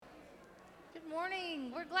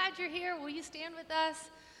morning. We're glad you're here. Will you stand with us?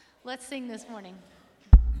 Let's sing this morning.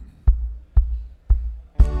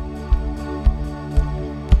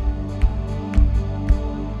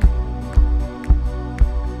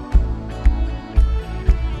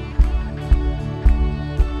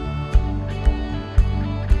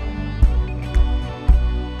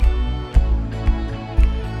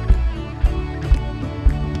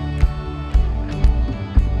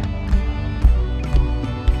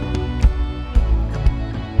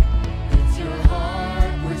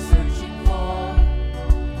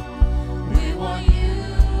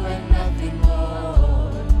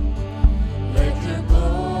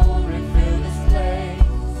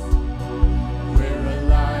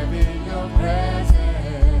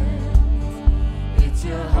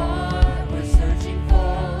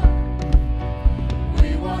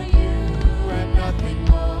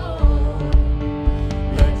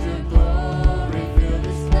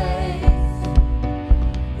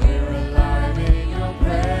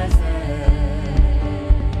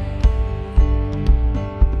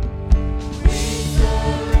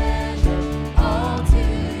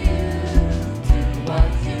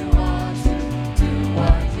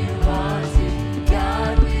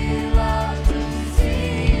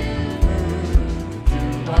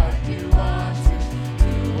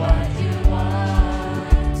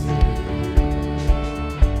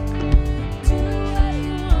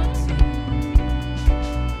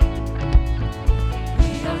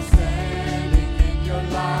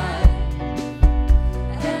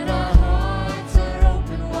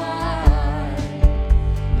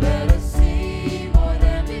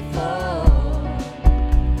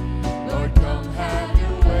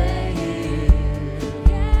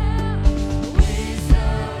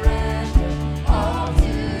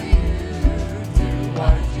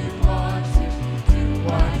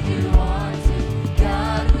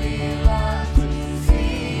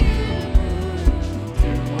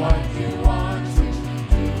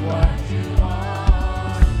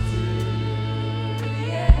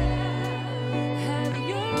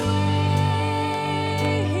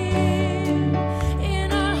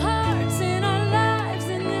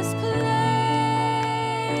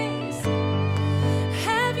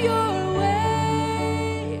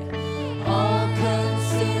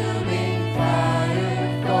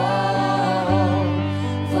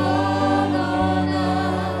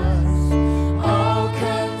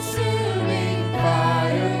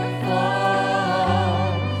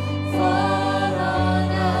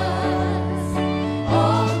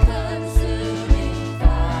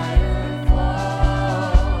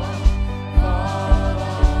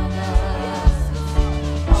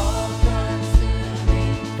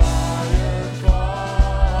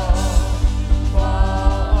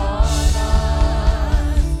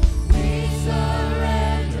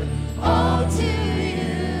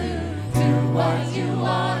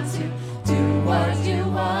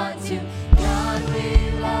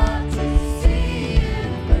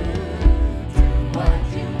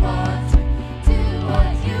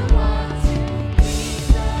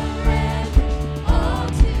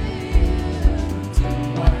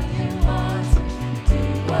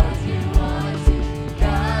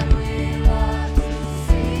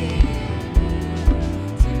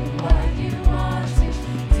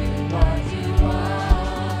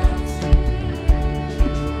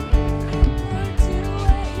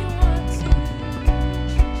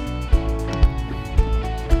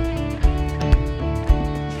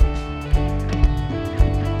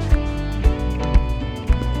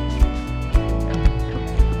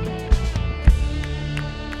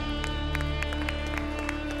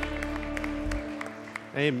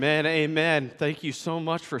 Amen, amen. Thank you so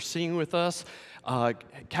much for singing with us.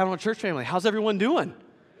 Cavanaugh Church family, how's everyone doing?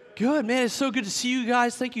 Good, man. It's so good to see you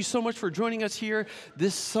guys. Thank you so much for joining us here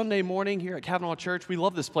this Sunday morning here at Cavanaugh Church. We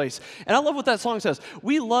love this place. And I love what that song says.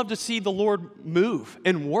 We love to see the Lord move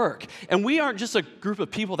and work. And we aren't just a group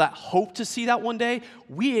of people that hope to see that one day.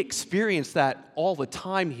 We experience that all the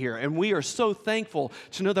time here. And we are so thankful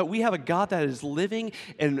to know that we have a God that is living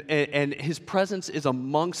and His presence is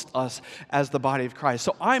amongst us as the body of Christ.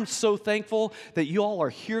 So I'm so thankful that you all are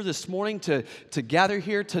here this morning to gather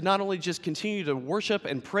here to not only just continue to worship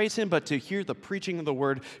and praise Him, but to hear the preaching of the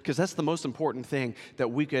Word, because that's the most important thing that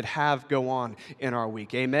we could have go on in our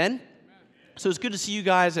week. Amen? So it's good to see you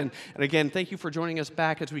guys, and again, thank you for joining us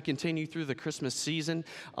back as we continue through the Christmas season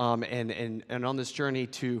and on this journey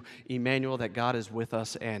to Emmanuel, that God is with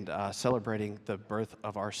us and celebrating the birth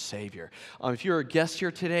of our Savior. If you're a guest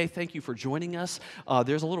here today, thank you for joining us.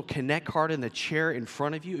 There's a little Connect card in the chair in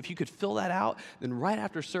front of you. If you could fill that out, then right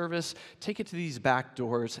after service, take it to these back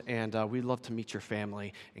doors, and we'd love to meet your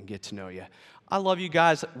family and get to know you. I love you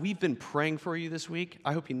guys. We've been praying for you this week.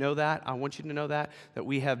 I hope you know that. I want you to know that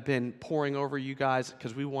we have been pouring over you guys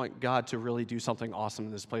because we want God to really do something awesome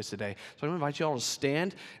in this place today. So I'm going to invite you all to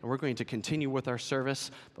stand, and we're going to continue with our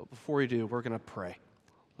service. But before we do, we're going to pray.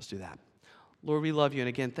 Let's do that. Lord, we love you. And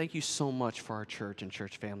again, thank you so much for our church and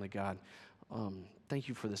church family, God. Thank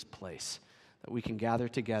you for this place that we can gather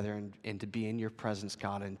together and to be in your presence,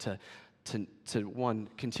 God, and to one,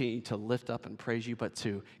 continue to lift up and praise you, but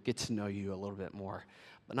to get to know you a little bit more.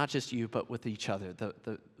 But not just you, but with each other,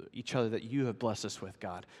 each other that you have blessed us with,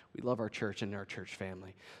 God. We love our church and our church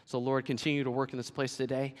family. So, Lord, continue to work in this place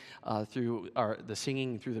today through the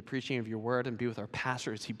singing, through the preaching of your word, and be with our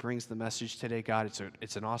pastor as he brings the message today, God.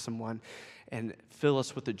 It's an awesome one. And fill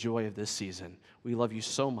us with the joy of this season. We love you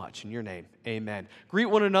so much. In your name, amen. Greet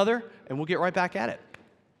one another, and we'll get right back at it.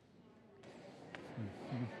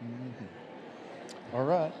 All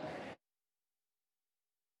right.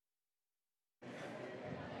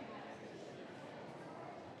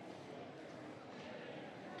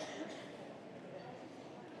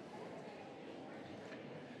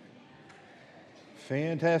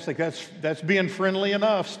 Fantastic. That's being friendly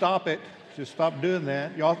enough. Stop it. Just stop doing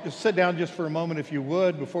that. Y'all just sit down just for a moment if you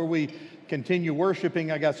would. Before we continue worshiping,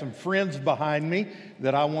 I got some friends behind me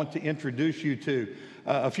that I want to introduce you to.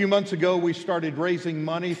 A few months ago, we started raising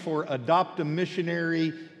money for Adopt a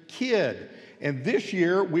Missionary Kid. And this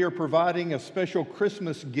year, we are providing a special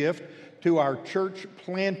Christmas gift to our church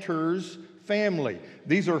planters family.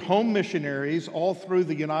 These are home missionaries all through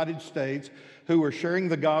the United States who are sharing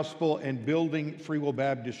the gospel and building Free Will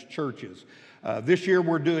Baptist churches. This year,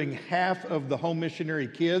 we're doing half of the home missionary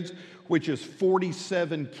kids, which is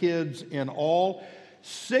 47 kids in all.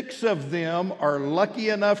 6 of them are lucky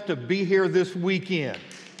enough to be here this weekend.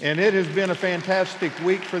 And it has been a fantastic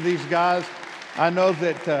week for these guys. I know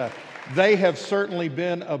that they have certainly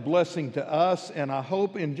been a blessing to us, and I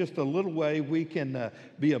hope in just a little way we can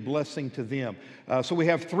be a blessing to them. So we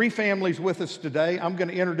have 3 families with us today. I'm going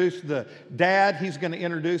to introduce the dad. He's going to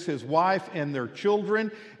introduce his wife and their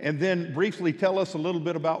children, and then briefly tell us a little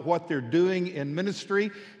bit about what they're doing in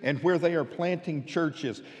ministry and where they are planting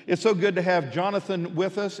churches. It's so good to have Jonathan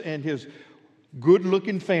with us and his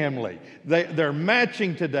good-looking family. They're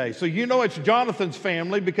matching today. So you know it's Jonathan's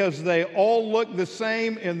family because they all look the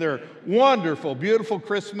same in their wonderful, beautiful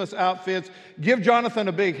Christmas outfits. Give Jonathan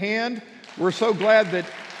a big hand. We're so glad that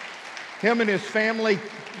him and his family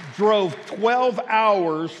drove 12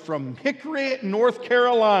 hours from Hickory, North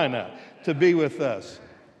Carolina to be with us.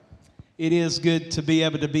 It is good to be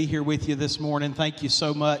able to be here with you this morning. Thank you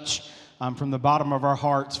so much from the bottom of our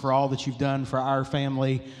hearts for all that you've done for our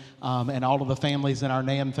family. And all of the families in our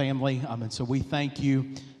NAM family. And so we thank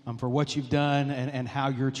you for what you've done and how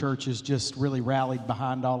your church has just really rallied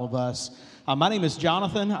behind all of us. My name is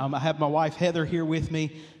Jonathan. I have my wife Heather here with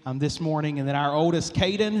me this morning, and then our oldest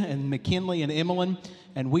Caden and McKinley and Emmeline.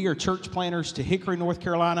 And we are church planters to Hickory, North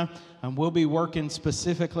Carolina. We'll be working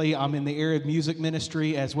specifically in the area of music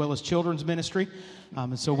ministry as well as children's ministry.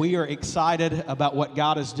 And so we are excited about what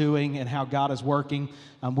God is doing and how God is working.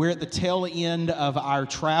 We're at the tail end of our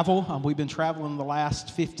travel. We've been traveling the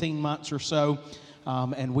last 15 months or so,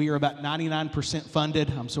 and we are about 99%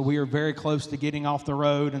 funded. So we are very close to getting off the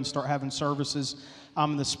road and start having services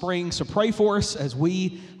in the spring. So pray for us as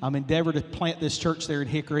we endeavor to plant this church there in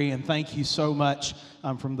Hickory. And thank you so much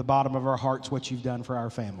from the bottom of our hearts what you've done for our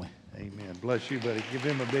family. Amen. Bless you, buddy. Give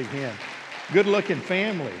him a big hand. Good-looking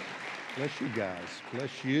family. Bless you guys. Bless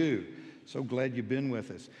you. So glad you've been with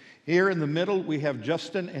us. Here in the middle, we have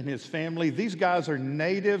Justin and his family. These guys are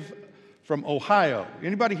native from Ohio.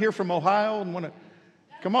 Anybody here from Ohio and want to?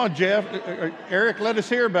 Come on, Jeff. Eric, let us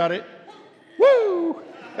hear about it. Woo!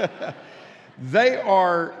 They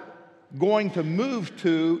are going to move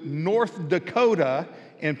to North Dakota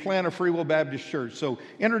and plant a Free Will Baptist church. So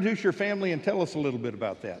introduce your family and tell us a little bit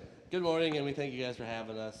about that. Good morning, and we thank you guys for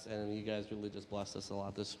having us, and you guys really just blessed us a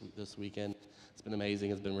lot this weekend. It's been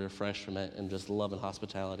amazing. It's been refreshed from it and just love and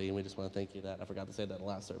hospitality, and we just want to thank you that. I forgot to say that in the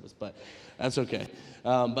last service, but that's okay.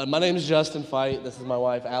 But my name is Justin Fight. This is my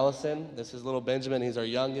wife, Allison. This is little Benjamin. He's our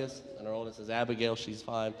youngest, and our oldest is Abigail. She's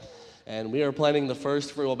 5. And we are planting the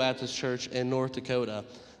first Free Will Baptist Church in North Dakota.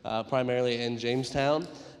 primarily in Jamestown,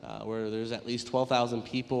 where there's at least 12,000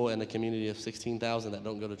 people in a community of 16,000 that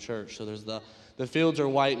don't go to church. So there's the fields are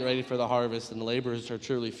white and ready for the harvest, and the laborers are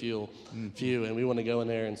truly few, and we want to go in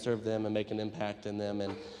there and serve them and make an impact in them.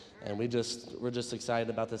 And we're just excited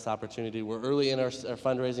about this opportunity. We're early in our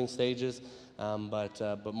fundraising stages,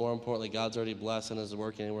 but more importantly, God's already blessed and is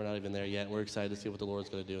working, and we're not even there yet. We're excited to see what the Lord's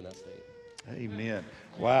going to do in that state. Amen.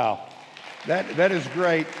 Wow. That is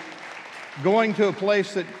great. Going to a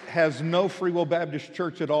place that has no Free Will Baptist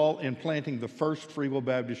Church at all and planting the first Free Will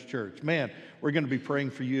Baptist Church. Man, we're going to be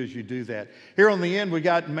praying for you as you do that. Here on the end, we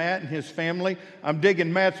got Matt and his family. I'm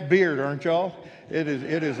digging Matt's beard, aren't y'all?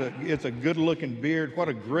 It's a good-looking beard. What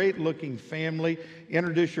a great-looking family.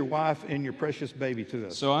 Introduce your wife and your precious baby to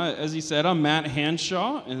us. So, as he said, I'm Matt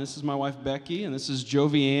Hanshaw, and this is my wife, Becky, and this is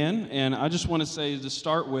Jovianne. And I just want to say, to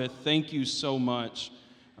start with, thank you so much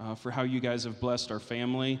for how you guys have blessed our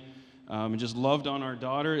family and just loved on our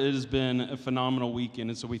daughter. It has been a phenomenal weekend,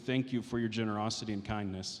 and so we thank you for your generosity and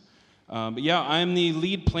kindness. But yeah, I'm the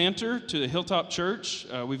lead planter to Hilltop Church.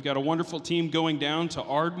 We've got a wonderful team going down to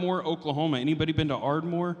Ardmore, Oklahoma. Anybody been to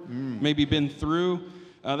Ardmore? Maybe been through?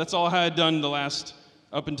 That's all I had done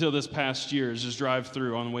up until this past year, is just drive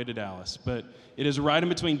through on the way to Dallas. But it is right in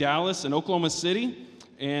between Dallas and Oklahoma City,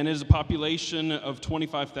 and it is a population of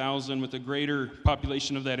 25,000 with a greater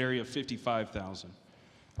population of that area of 55,000.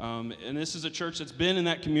 And this is a church that's been in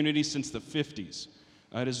that community since the 50s.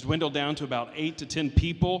 It has dwindled down to about 8 to 10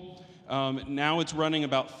 people. Now it's running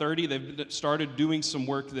about 30. They've started doing some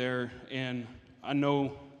work there, and I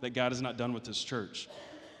know that God is not done with this church.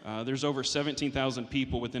 There's over 17,000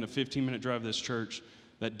 people within a 15-minute drive of this church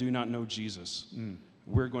that do not know Jesus.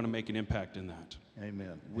 We're going to make an impact in that.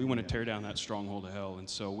 Amen. We want to tear down that stronghold of hell. And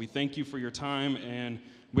so we thank you for your time, and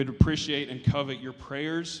we'd appreciate and covet your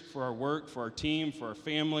prayers for our work, for our team, for our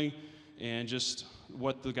family, and just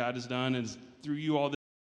what the God has done. And through you all, this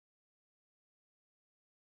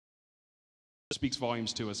speaks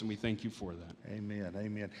volumes to us, and we thank you for that. Amen.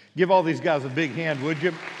 Amen. Give all these guys a big hand, would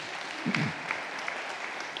you?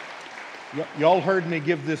 Y'all heard me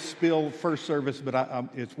give this spiel first service, but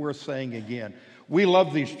it's worth saying again. We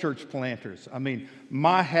love these church planters. I mean,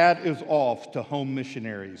 my hat is off to home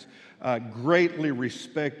missionaries. Greatly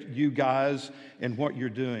respect you guys and what you're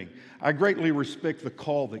doing. I greatly respect the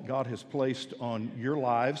call that God has placed on your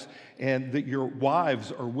lives, and that your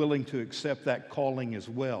wives are willing to accept that calling as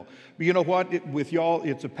well. But you know what? With y'all,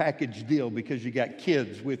 it's a package deal because you got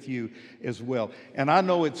kids with you as well. And I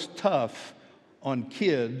know it's tough on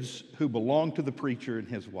kids who belong to the preacher and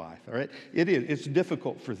his wife, all right? It is. It's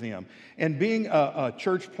difficult for them. And being a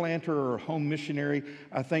church planter or a home missionary,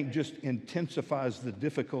 I think just intensifies the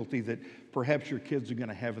difficulty that perhaps your kids are going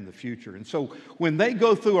to have in the future. And so when they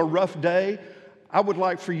go through a rough day, I would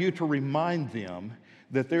like for you to remind them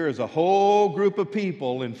that there is a whole group of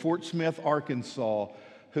people in Fort Smith, Arkansas,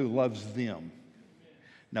 who loves them.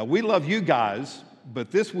 Now, we love you guys,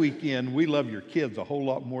 but this weekend, we love your kids a whole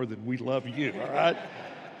lot more than we love you, all right?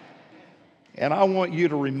 And I want you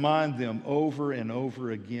to remind them over and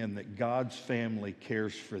over again that God's family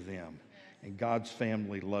cares for them, and God's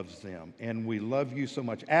family loves them. And we love you so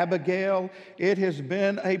much. Abigail, it has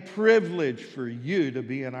been a privilege for you to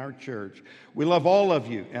be in our church. We love all of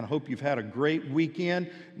you, and hope you've had a great weekend.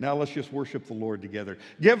 Now let's just worship the Lord together.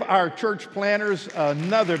 Give our church planters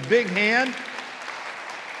another big hand.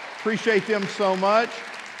 Appreciate them so much.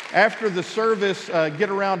 After the service,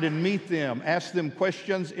 get around and meet them. Ask them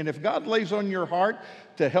questions. And if God lays on your heart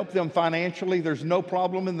to help them financially, there's no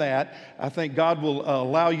problem in that. I think God will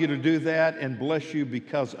allow you to do that and bless you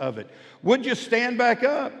because of it. Would you stand back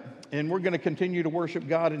up? And we're going to continue to worship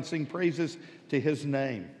God and sing praises to His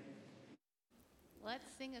name. Let's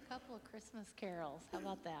sing a couple of Christmas carols. How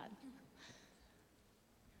about that?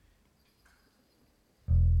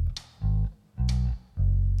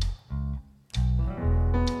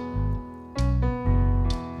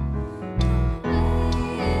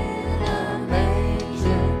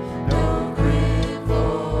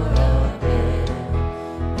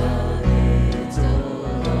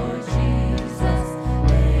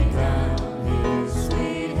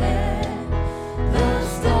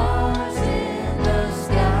 Stars in the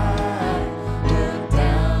sky look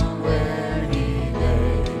down where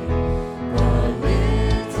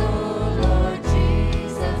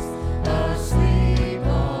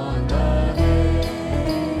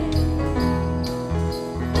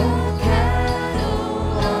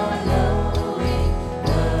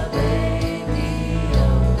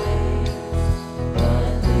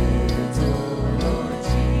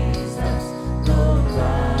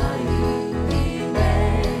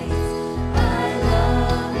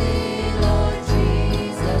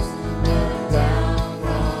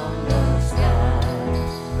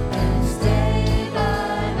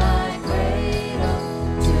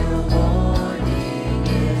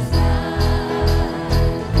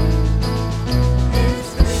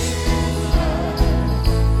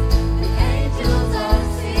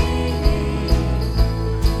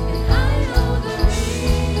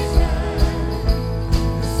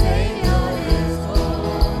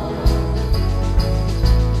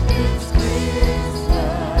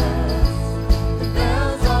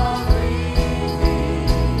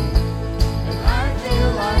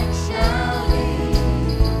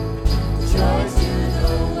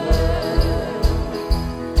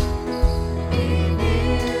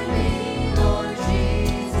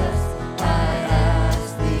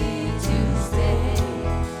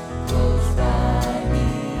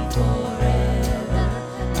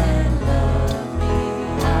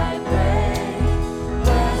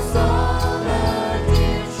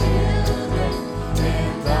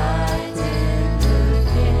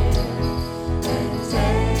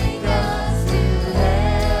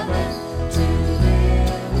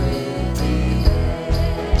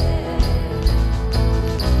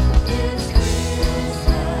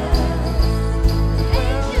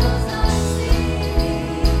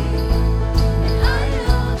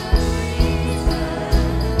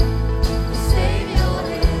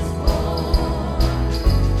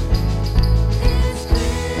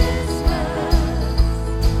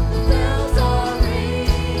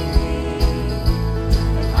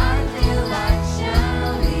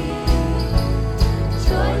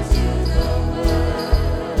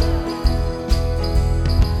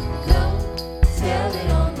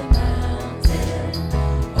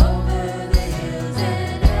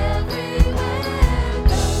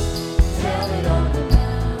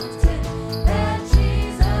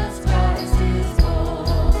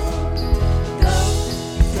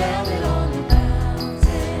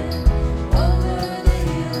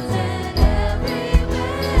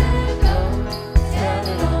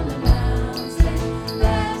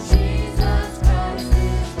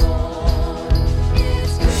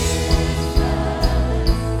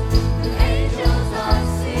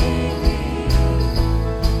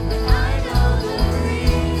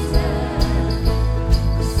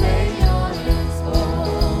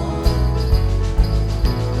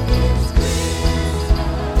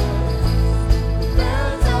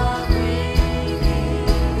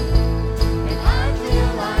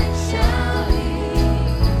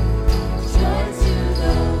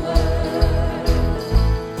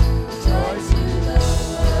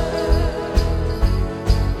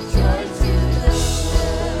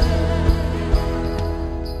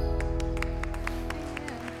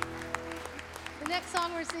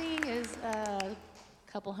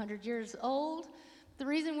years old. The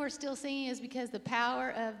reason we're still singing is because the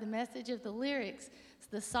power of the message of the lyrics is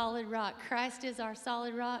the solid rock. Christ is our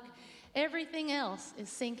solid rock. Everything else is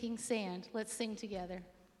sinking sand. Let's sing together.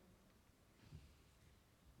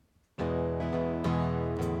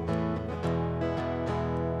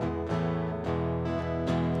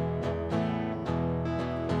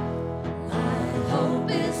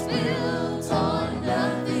 Hope is built on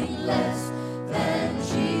nothing less than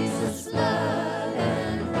Jesus' blood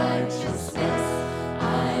and righteousness.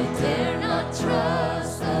 I dare not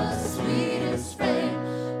trust the sweetest frame,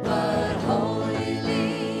 but wholly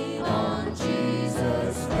lean on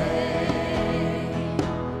Jesus' name.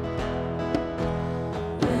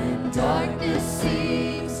 When darkness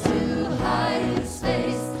seems to hide His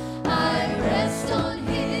face, I rest on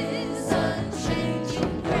His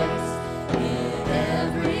unchanging grace. In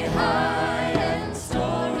every high and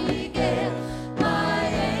stormy gale, my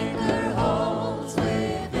anchor holds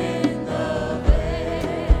within the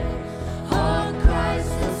veil. On Christ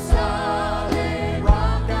the solid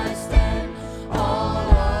rock I stand, all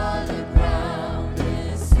other ground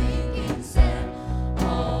is sinking sand.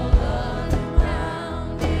 All other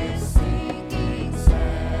ground is sinking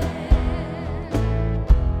sand.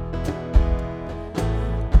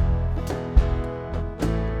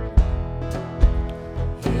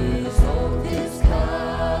 His oath, His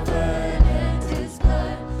covenant, His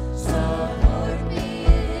blood support me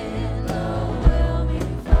in the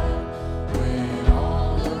whelming flood. When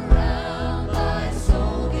all around my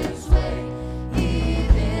soul gives way,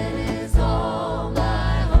 even is all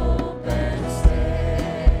my hope and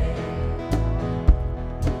stay.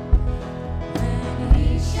 When He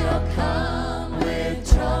shall come with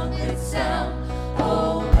trumpet sound,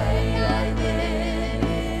 oh may I then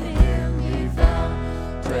in Him be found,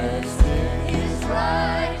 dressed in His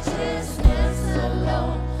righteousness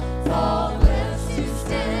alone, faultless to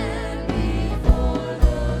stand before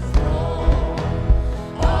the throne.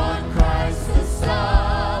 On Christ the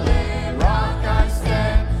solid rock I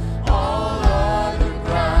stand, all other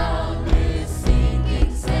ground is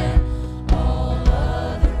sinking sand. All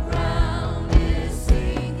other ground is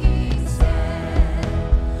sinking sand.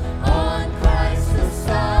 On Christ the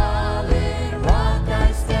solid rock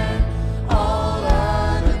I stand, all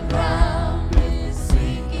other ground is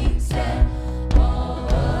sinking sand. All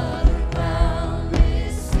other ground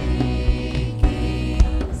is sinking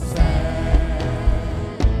sand.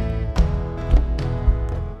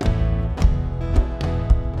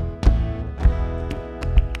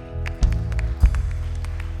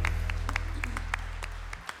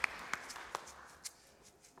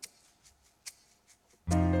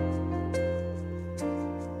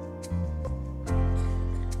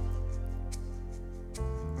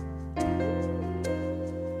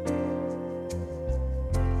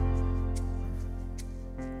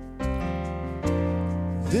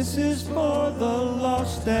 This is for the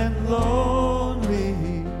lost and lonely,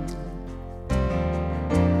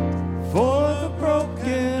 for the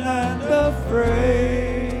broken and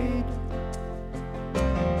afraid.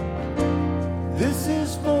 This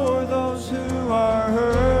is for those who are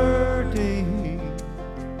hurting,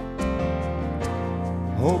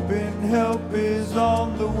 hoping help is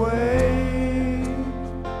on the way.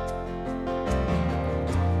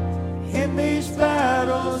 In these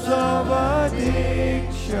battles of addiction,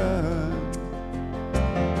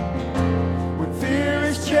 when fear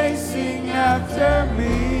is chasing after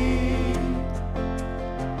me,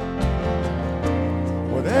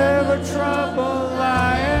 whatever trouble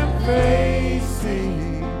I am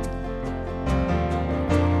facing,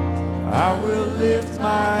 I will lift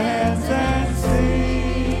my hands and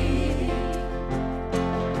sing.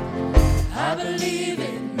 I believe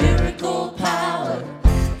in miracle power,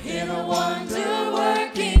 in a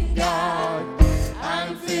wonder-working God.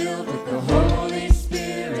 I'm filled with the Holy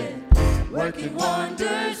Spirit, working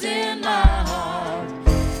wonders in my heart.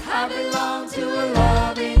 I belong to a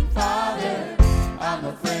loving Father. I'm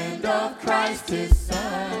a friend of Christ, His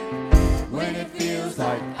Son. When it feels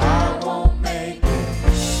like I won't make it,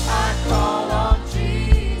 I call on Jesus.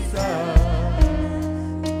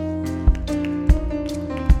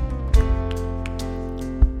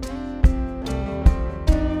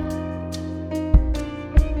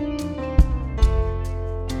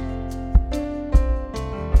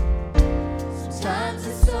 Sometimes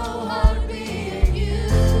it's so hard being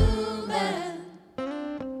human.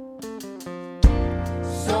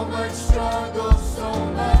 So much struggle, so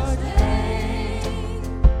much pain.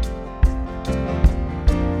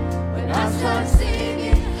 When I start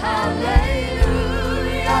singing hallelujah,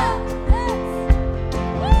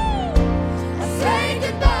 I say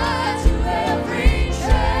goodbye to every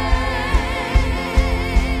chain.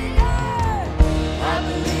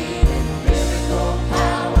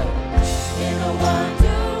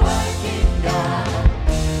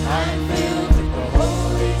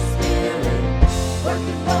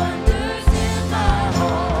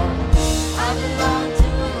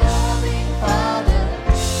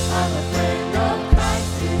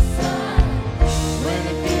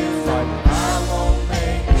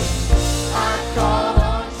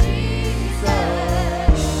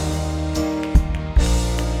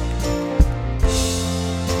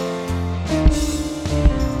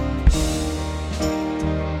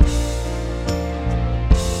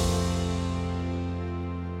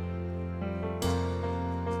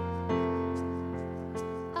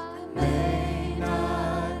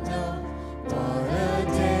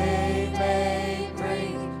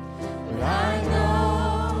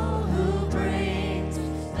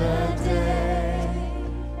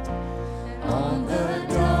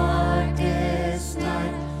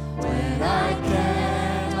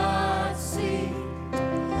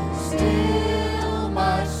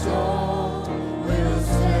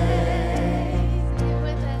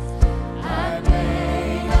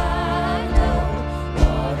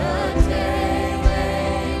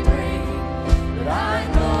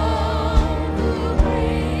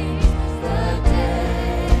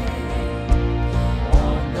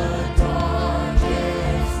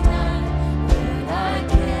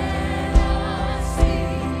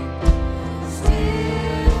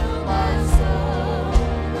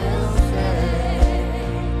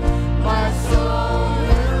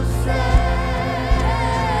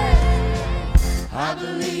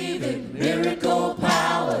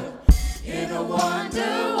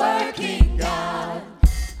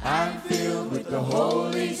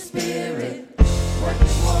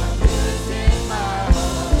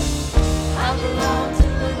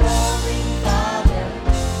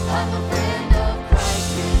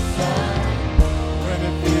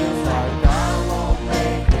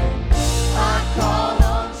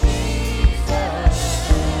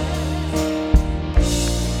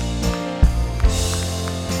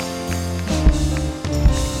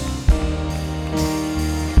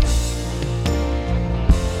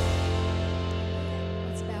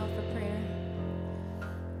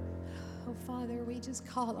 Father, we just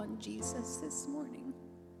call on Jesus this morning.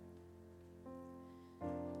 I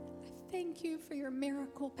thank you for your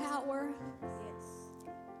miracle power.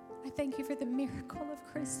 I thank you for the miracle of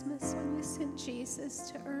Christmas when you sent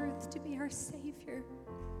Jesus to earth to be our Savior.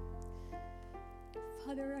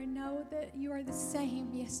 Father, I know that you are the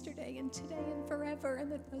same yesterday and today and forever,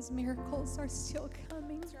 and that those miracles are still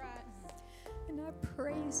coming. That's right. And I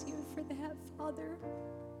praise you for that, Father.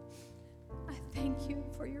 I thank you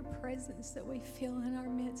for your presence that we feel in our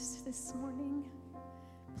midst this morning.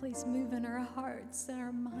 Please move in our hearts and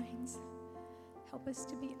our minds. Help us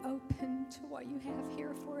to be open to what you have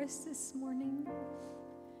here for us this morning.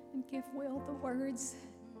 And give Will the words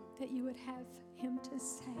that you would have him to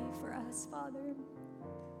say for us, Father.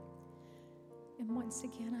 And once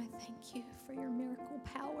again, I thank you for your miracle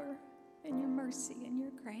power and your mercy and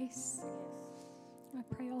your grace. I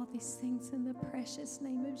pray all these things in the precious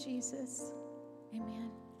name of Jesus. Amen.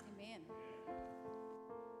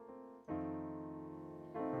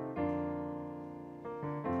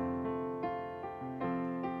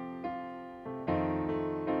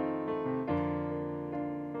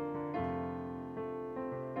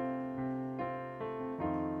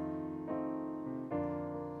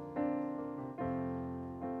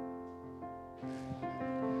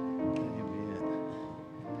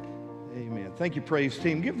 Amen. Thank you, praise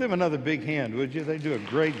team. Give them another big hand, would you? They do a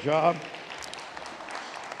great job.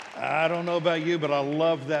 I don't know about you, but I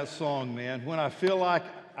love that song, man. When I feel like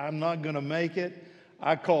I'm not going to make it,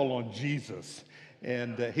 I call on Jesus.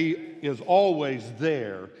 And he is always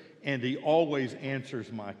there, and he always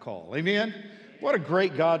answers my call. Amen? What a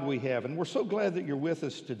great God we have, and we're so glad that you're with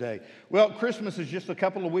us today. Well, Christmas is just a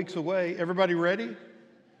couple of weeks away. Everybody ready?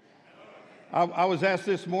 I was asked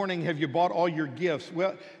this morning, have you bought all your gifts?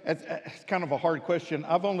 Well, it's kind of a hard question.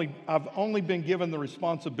 I've only been given the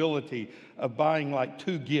responsibility of buying like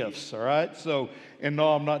 2 gifts, all right? So, and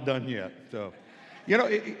no, I'm not done yet. So, you know,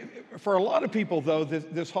 for a lot of people, though,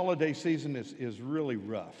 this holiday season is really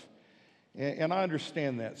rough. And I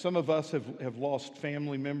understand that. Some of us have lost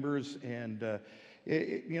family members, and,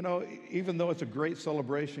 you know, even though it's a great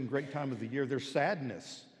celebration, great time of the year, there's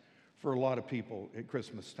sadness for a lot of people at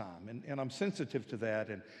Christmas time. And I'm sensitive to that.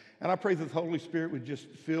 And I pray that the Holy Spirit would just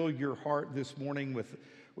fill your heart this morning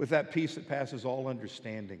with that peace that passes all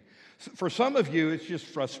understanding. For some of you, it's just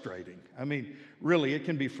frustrating. I mean, really, it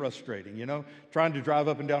can be frustrating, you know, trying to drive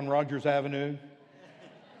up and down Rogers Avenue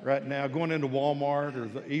right now, going into Walmart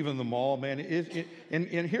or even the mall, man.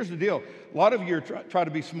 And here's the deal. A lot of you try to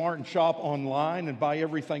be smart and shop online and buy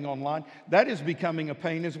everything online. That is becoming a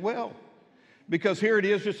pain as well. Because here it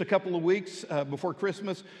is just a couple of weeks before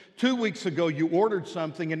Christmas. 2 weeks ago, you ordered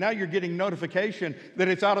something, and now you're getting notification that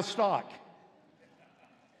it's out of stock.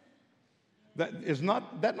 That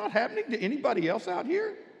not happening to anybody else out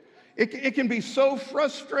here? It can be so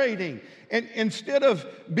frustrating. And instead of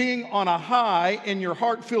being on a high and your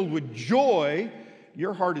heart filled with joy,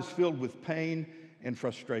 your heart is filled with pain and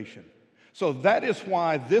frustration. So that is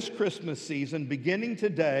why this Christmas season, beginning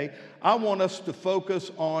today, I want us to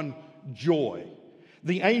focus on joy.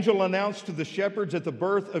 The angel announced to the shepherds at the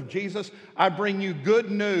birth of Jesus, I bring you good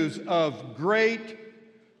news of great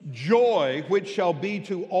joy, which shall be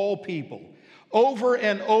to all people. Over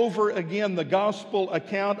and over again, the gospel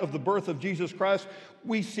account of the birth of Jesus Christ,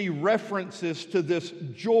 we see references to this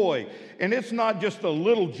joy. And it's not just a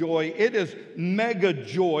little joy, it is mega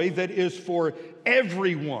joy that is for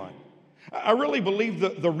everyone. I really believe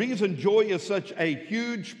that the reason joy is such a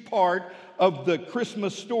huge part of the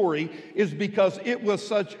Christmas story is because it was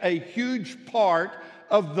such a huge part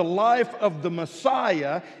of the life of the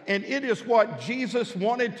Messiah, and it is what Jesus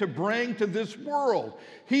wanted to bring to this world.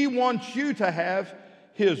 He wants you to have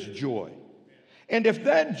his joy. And if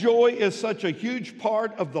that joy is such a huge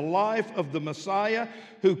part of the life of the Messiah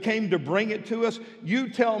who came to bring it to us, you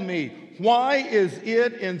tell me, why is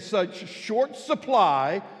it in such short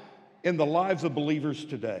supply in the lives of believers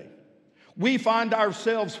today? We find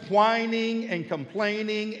ourselves whining and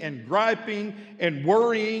complaining and griping and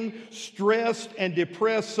worrying, stressed and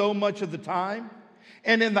depressed so much of the time.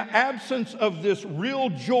 And in the absence of this real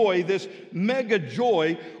joy, this mega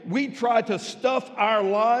joy, we try to stuff our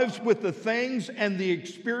lives with the things and the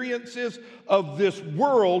experiences of this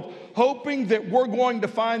world, hoping that we're going to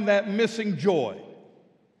find that missing joy.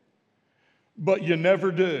 But you never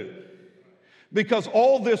do. Because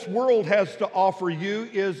all this world has to offer you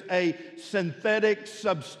is a synthetic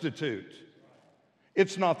substitute.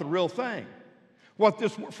 It's not the real thing. What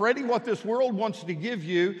this world wants to give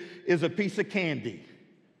you is a piece of candy.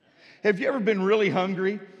 Have you ever been really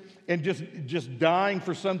hungry and just dying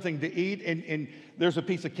for something to eat, and there's a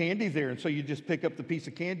piece of candy there, and so you just pick up the piece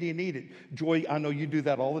of candy and eat it. Joy, I know you do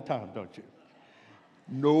that all the time, don't you?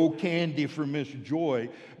 No candy for Miss Joy.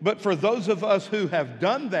 But for those of us who have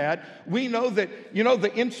done that, we know that, you know,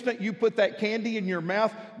 the instant you put that candy in your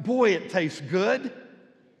mouth, boy, it tastes good.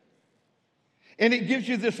 And it gives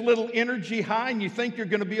you this little energy high, and you think you're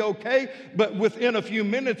going to be okay, but within a few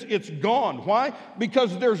minutes, it's gone. Why?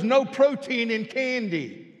 Because there's no protein in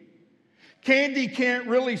candy. Candy can't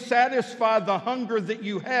really satisfy the hunger that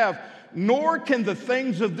you have, nor can the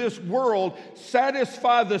things of this world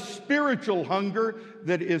satisfy the spiritual hunger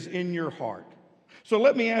that is in your heart. So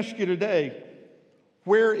let me ask you today,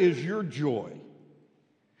 where is your joy?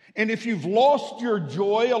 And if you've lost your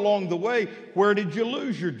joy along the way, where did you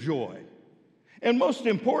lose your joy? And most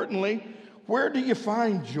importantly, where do you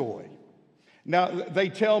find joy? Now, they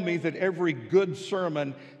tell me that every good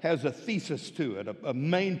sermon has a thesis to it, a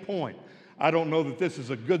main point. I don't know that this is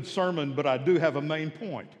a good sermon, but I do have a main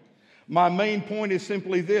point. My main point is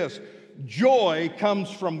simply this: joy comes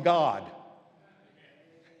from God.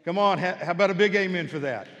 Come on, how about a big amen for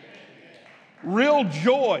that? Real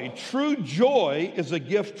joy, true joy, is a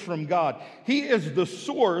gift from God. He is the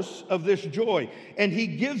source of this joy, and He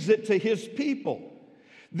gives it to His people.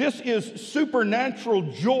 This is supernatural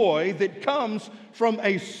joy that comes from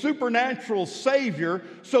a supernatural Savior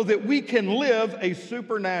so that we can live a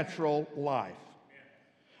supernatural life.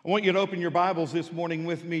 I want you to open your Bibles this morning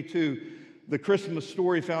with me to the Christmas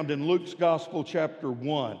story found in Luke's Gospel, chapter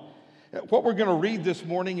 1. What we're going to read this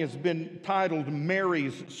morning has been titled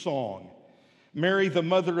Mary's Song. Mary, the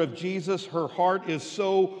mother of Jesus, her heart is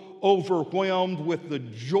so overwhelmed with the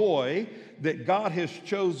joy that God has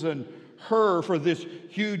chosen her for this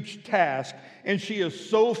huge task, and she is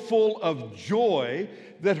so full of joy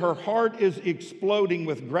that her heart is exploding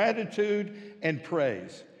with gratitude and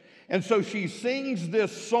praise. And so she sings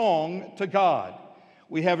this song to God.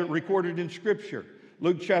 We have it recorded in Scripture.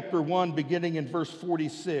 Luke chapter 1, beginning in verse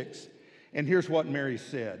 46. And here's what Mary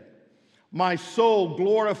said: "My soul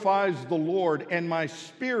glorifies the Lord, and my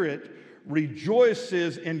spirit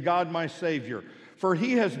rejoices in God my Savior, for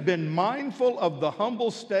He has been mindful of the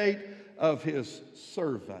humble state of His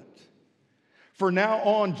servant. For now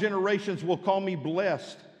on, generations will call me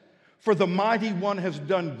blessed, for the Mighty One has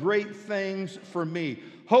done great things for me.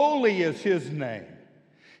 Holy is His name.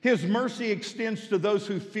 His mercy extends to those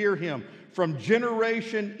who fear Him from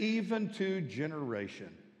generation even to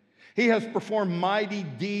generation. He has performed mighty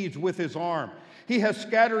deeds with His arm. He has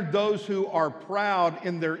scattered those who are proud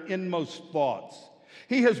in their inmost thoughts.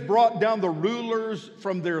 He has brought down the rulers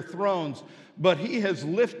from their thrones, but He has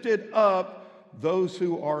lifted up those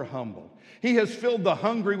who are humble. He has filled the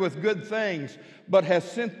hungry with good things, but has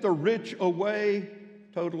sent the rich away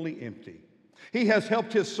totally empty. He has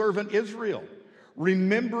helped His servant Israel,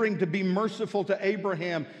 remembering to be merciful to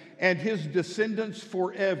Abraham and his descendants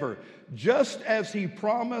forever, just as He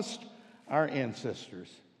promised our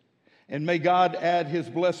ancestors." And may God add His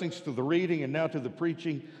blessings to the reading and now to the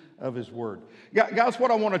preaching of His word. Guys,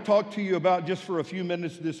 what I want to talk to you about just for a few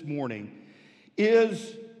minutes this morning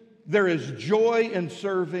is there is joy in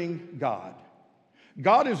serving God.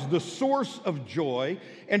 God is the source of joy,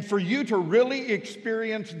 and for you to really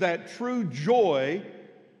experience that true joy,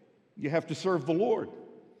 you have to serve the Lord,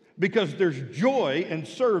 because there's joy in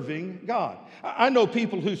serving God. I know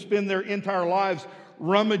people who spend their entire lives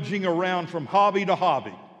rummaging around from hobby to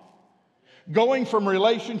hobby, going from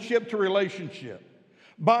relationship to relationship,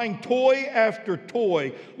 buying toy after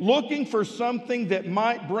toy, looking for something that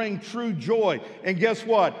might bring true joy. And guess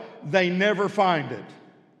what? They never find it.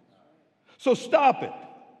 So stop it.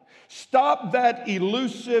 Stop that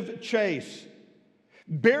elusive chase.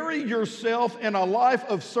 Bury yourself in a life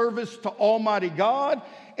of service to Almighty God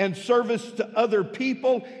and service to other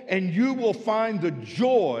people, and you will find the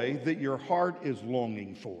joy that your heart is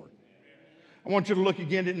longing for. I want you to look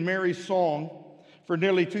again at Mary's song. For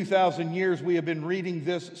nearly 2,000 years, we have been reading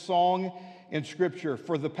this song in Scripture.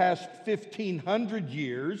 For the past 1,500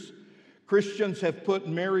 years, Christians have put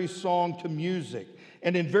Mary's song to music.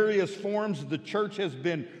 And in various forms, the church has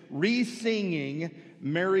been re-singing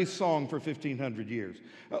Mary's song for 1,500 years.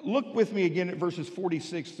 Look with me again at verses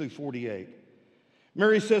 46 through 48.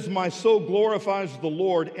 Mary says, "My soul glorifies the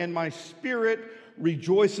Lord, and my spirit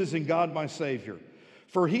rejoices in God my Savior.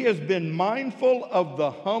 For He has been mindful of the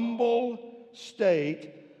humble state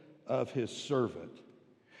of His servant."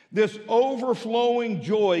 This overflowing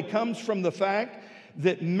joy comes from the fact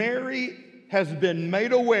that Mary has been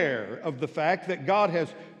made aware of the fact that God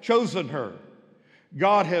has chosen her,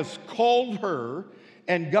 God has called her,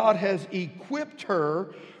 and God has equipped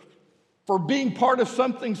her for being part of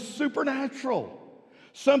something supernatural,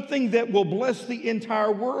 something that will bless the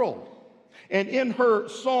entire world. And in her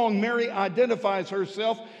song, Mary identifies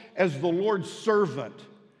herself as the Lord's servant.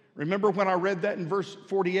 Remember when I read that in verse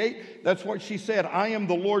 48? That's what she said, I am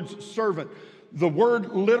the Lord's servant. The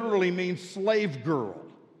word literally means slave girl.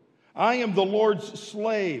 I am the Lord's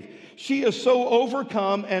slave. She is so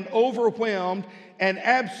overcome and overwhelmed and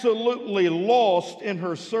absolutely lost in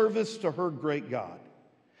her service to her great God.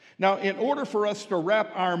 Now, in order for us to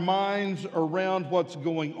wrap our minds around what's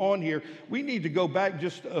going on here, we need to go back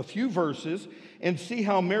just a few verses and see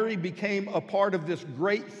how Mary became a part of this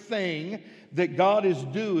great thing that God is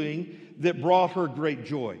doing that brought her great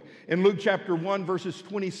joy. In Luke chapter 1, verses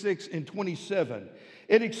 26 and 27,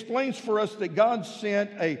 it explains for us that God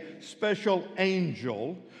sent a special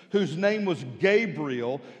angel whose name was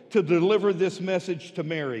Gabriel to deliver this message to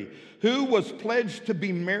Mary, who was pledged to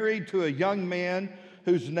be married to a young man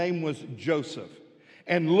whose name was Joseph.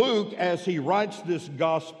 And Luke, as he writes this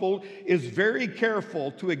gospel, is very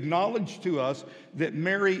careful to acknowledge to us that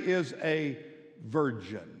Mary is a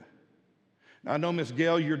virgin. Now, I know, Miss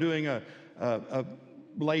Gail, you're doing a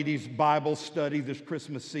ladies' Bible study this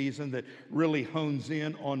Christmas season that really hones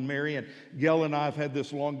in on Mary. And Gail and I have had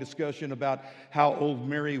this long discussion about how old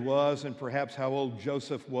Mary was and perhaps how old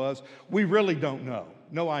Joseph was. We really don't know.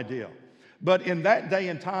 No idea. But in that day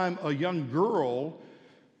and time, a young girl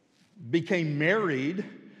became married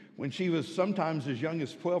when she was sometimes as young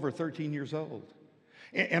as 12 or 13 years old.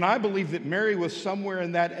 And I believe that Mary was somewhere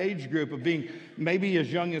in that age group of being maybe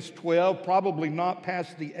as young as 12, probably not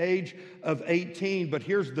past the age of 18. But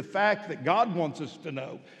here's the fact that God wants us to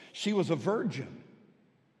know. She was a virgin.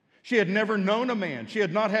 She had never known a man. She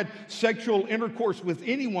had not had sexual intercourse with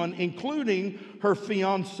anyone, including her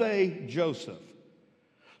fiancé, Joseph.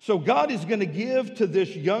 So God is going to give to this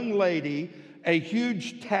young lady a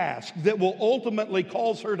huge task that will ultimately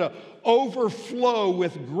cause her to overflow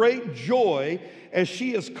with great joy as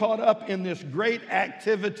she is caught up in this great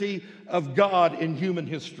activity of God in human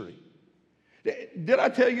history. Did I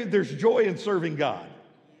tell you there's joy in serving God?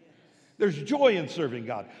 There's joy in serving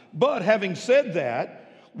God. But having said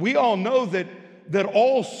that, we all know that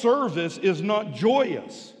all service is not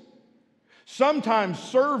joyous. Sometimes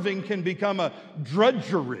serving can become a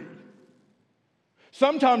drudgery.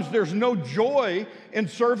 Sometimes there's no joy in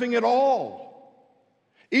serving at all.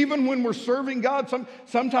 Even when we're serving God,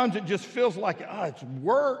 sometimes it just feels like, it's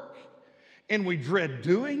work, and we dread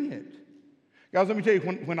doing it. Guys, let me tell you,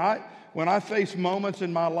 when I face moments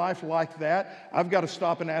in my life like that, I've got to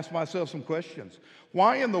stop and ask myself some questions.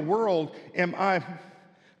 Why in the world am I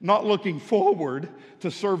not looking forward to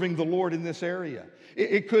serving the Lord in this area?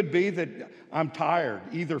 It could be that I'm tired,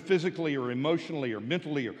 either physically or emotionally or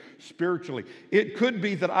mentally or spiritually. It could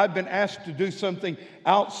be that I've been asked to do something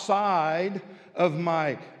outside of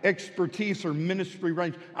my expertise or ministry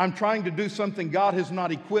range. I'm trying to do something God has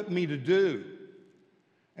not equipped me to do.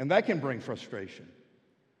 And that can bring frustration.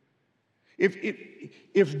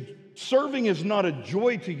 If serving is not a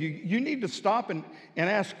joy to you, you need to stop and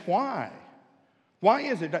ask why. Why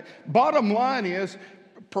is it? Bottom line is,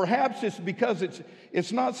 perhaps it's because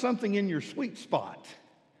it's not something in your sweet spot.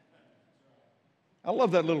 I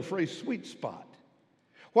love that little phrase, sweet spot.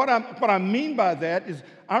 What I mean by that is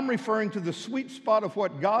I'm referring to the sweet spot of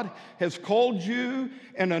what God has called you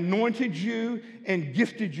and anointed you and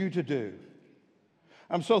gifted you to do.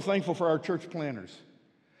 I'm so thankful for our church planners.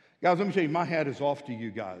 Guys, let me tell you, my hat is off to you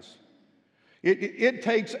guys. It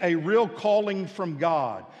takes a real calling from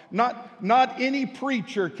God. Not any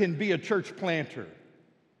preacher can be a church planter.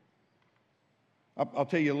 I'll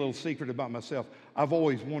tell you a little secret about myself. I've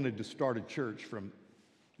always wanted to start a church from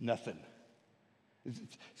nothing.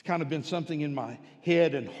 It's kind of been something in my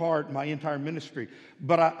head and heart my entire ministry.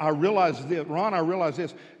 But I realize this, Ron, I realize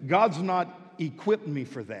this. God's not equipped me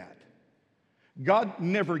for that. God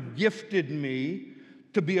never gifted me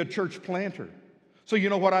to be a church planter. So you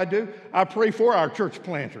know what I do? I pray for our church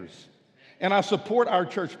planters. And I support our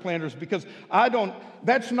church planters because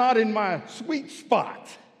that's not in my sweet spot.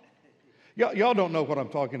 Y'all don't know what I'm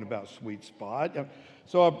talking about, sweet spot.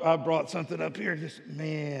 So I brought something up here.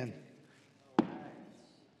 Man.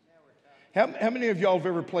 How many of y'all have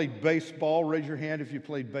ever played baseball? Raise your hand if you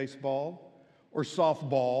played baseball or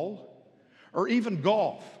softball or even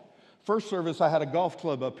golf. First service, I had a golf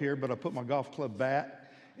club up here, but I put my golf club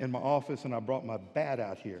bat in my office and I brought my bat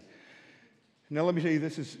out here. Now let me tell you,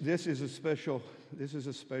 this is a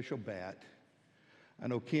special bat. I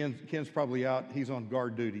know Ken's probably out. He's on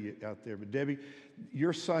guard duty out there. But Debbie,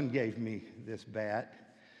 your son gave me this bat.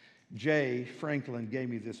 Jay Franklin gave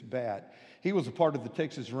me this bat. He was a part of the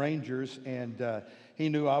Texas Rangers, and he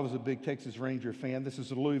knew I was a big Texas Ranger fan. This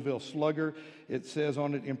is a Louisville Slugger. It says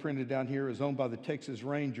on it, imprinted down here, is owned by the Texas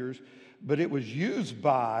Rangers, but it was used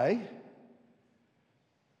by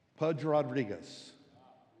Pudge Rodriguez.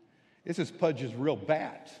 This is Pudge's real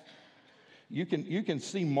bat. You can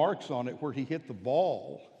see marks on it where he hit the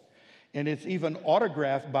ball, and it's even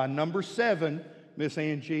autographed by number 7, Miss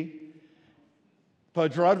Angie,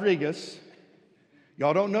 Pudge Rodriguez.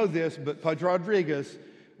 Y'all don't know this, but Pudge Rodriguez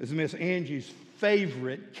is Miss Angie's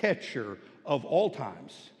favorite catcher of all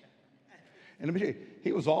times. And let me tell you,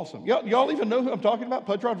 he was awesome. Y'all even know who I'm talking about,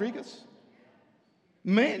 Pudge Rodriguez?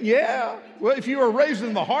 Man, yeah. Well, if you were raised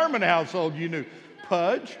in the Harmon household, you knew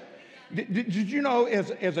Pudge. Did you know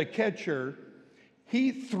as a catcher,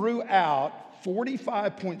 he threw out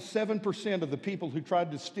 45.7% of the people who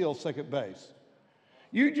tried to steal second base?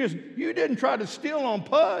 You didn't try to steal on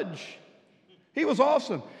Pudge. He was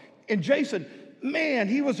awesome. And Jason, man,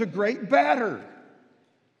 he was a great batter.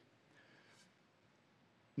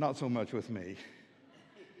 Not so much with me.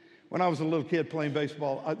 When I was a little kid playing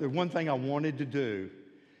baseball, the one thing I wanted to do,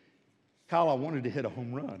 Kyle, I wanted to hit a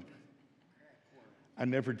home run. I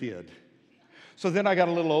never did. So then I got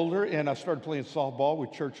a little older and I started playing softball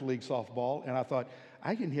with church league softball, and I thought,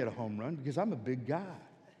 I can hit a home run because I'm a big guy.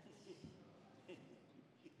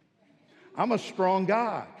 I'm a strong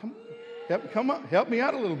guy. Come on, help me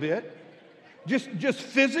out a little bit. Just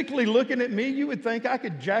physically looking at me, you would think I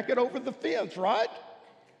could jack it over the fence, right?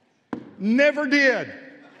 Never did.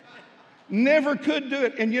 Never could do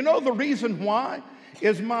it. And you know the reason why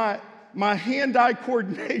is my hand-eye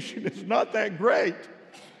coordination is not that great.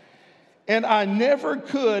 And I never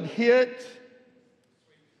could hit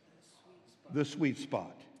the sweet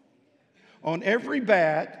spot. On every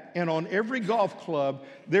bat and on every golf club,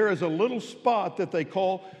 there is a little spot that they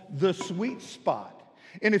call the sweet spot.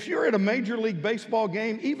 And if you're at a Major League Baseball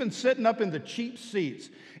game, even sitting up in the cheap seats,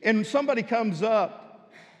 and somebody comes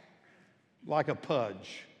up like a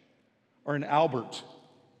Pudge or an Albert,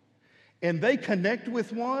 and they connect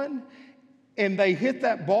with one, and they hit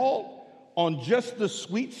that ball on just the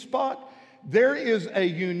sweet spot, there is a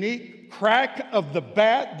unique crack of the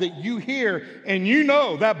bat that you hear, and you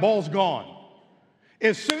know that ball's gone.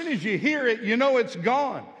 As soon as you hear it, you know it's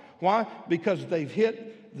gone. Why? Because they've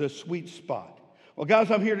hit the sweet spot. Well, guys,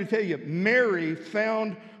 I'm here to tell you, Mary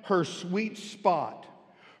found her sweet spot,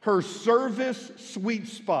 her service sweet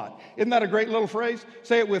spot. Isn't that a great little phrase?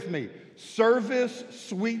 Say it with me. Service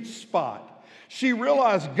sweet spot. She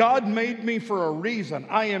realized God made me for a reason.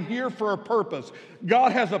 I am here for a purpose.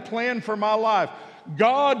 God has a plan for my life.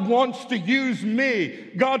 God wants to use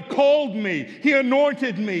me. God called me. He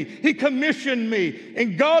anointed me. He commissioned me.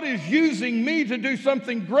 And God is using me to do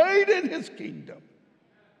something great in His kingdom.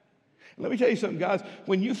 Let me tell you something, guys.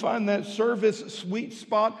 When you find that service sweet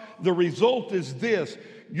spot, the result is this.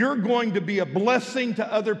 You're going to be a blessing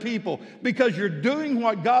to other people because you're doing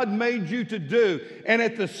what God made you to do. And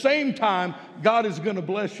at the same time, God is going to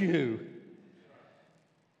bless you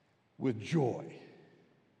with joy.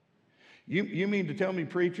 You mean to tell me,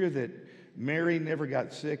 preacher, that Mary never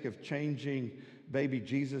got sick of changing baby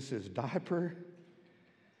Jesus' diaper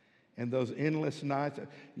and those endless nights?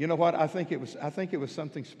 You know what? I think it was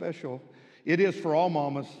something special. It is for all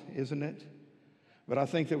mamas, isn't it? But I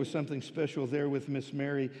think there was something special there with Miss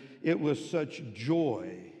Mary. It was such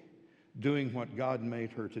joy doing what God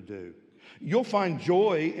made her to do. You'll find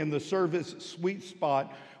joy in the service sweet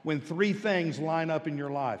spot when 3 things line up in your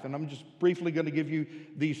life. And I'm just briefly going to give you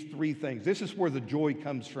these 3 things. This is where the joy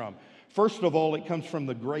comes from. First of all, it comes from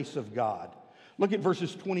the grace of God. Look at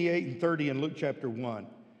verses 28 and 30 in Luke chapter 1.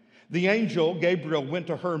 The angel, Gabriel, went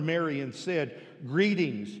to her, Mary, and said,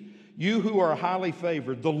 "Greetings, you who are highly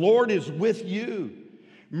favored. The Lord is with you."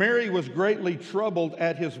 Mary was greatly troubled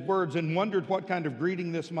at his words and wondered what kind of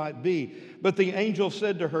greeting this might be. But the angel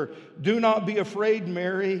said to her, "Do not be afraid,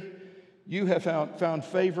 Mary. You have found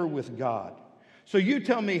favor with God." So you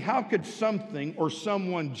tell me, how could something or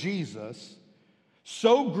someone, Jesus,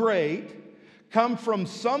 so great, come from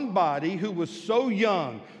somebody who was so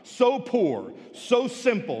young, so poor, so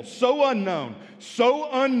simple, so unknown, so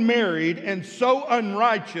unmarried, and so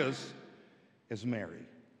unrighteous as Mary?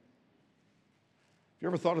 You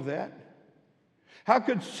ever thought of that? How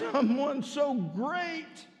could someone so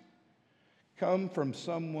great come from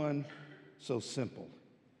someone so simple?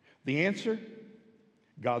 The answer?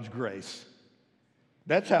 God's grace.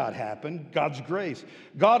 That's how it happened, God's grace.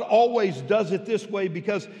 God always does it this way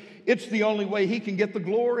because it's the only way He can get the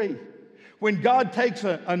glory. When God takes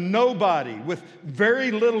a nobody with very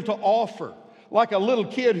little to offer, like a little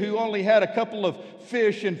kid who only had a couple of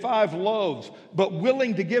fish and 5 loaves, but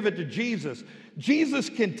willing to give it to Jesus. Jesus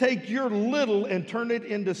can take your little and turn it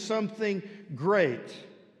into something great.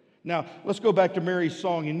 Now, let's go back to Mary's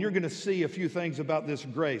song, and you're going to see a few things about this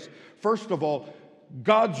grace. First of all,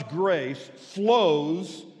 God's grace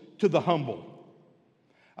flows to the humble.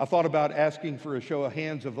 I thought about asking for a show of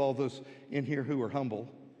hands of all those in here who are humble.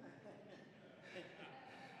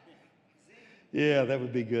 Yeah, that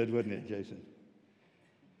would be good, wouldn't it, Jason?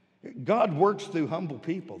 God works through humble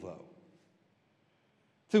people, though.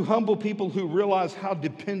 Through humble people who realize how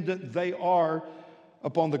dependent they are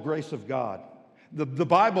upon the grace of God. The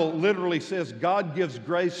Bible literally says God gives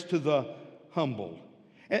grace to the humble.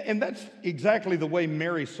 And that's exactly the way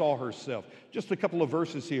Mary saw herself. Just a couple of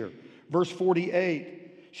verses here. Verse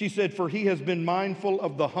 48, she said, "For he has been mindful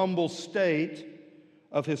of the humble state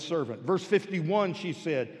of his servant." Verse 51, she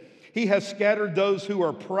said, "He has scattered those who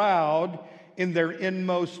are proud in their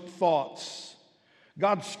inmost thoughts."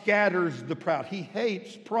 God scatters the proud. He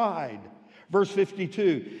hates pride. Verse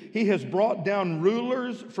 52, "He has brought down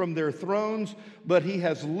rulers from their thrones, but he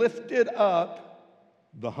has lifted up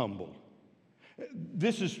the humble."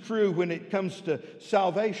 This is true when it comes to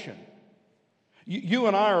salvation. You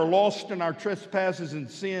and I are lost in our trespasses and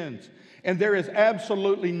sins, and there is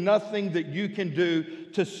absolutely nothing that you can do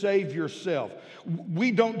to save yourself.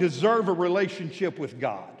 We don't deserve a relationship with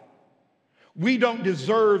God. We don't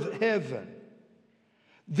deserve heaven.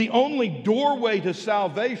 The only doorway to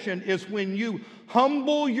salvation is when you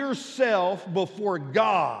humble yourself before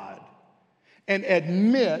God and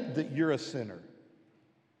admit that you're a sinner.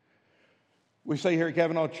 We say here at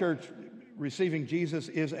Cavanaugh Church, receiving Jesus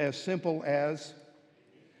is as simple as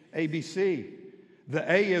ABC. The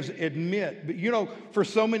A is admit. But you know, for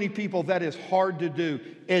so many people, that is hard to do.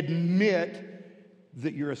 Admit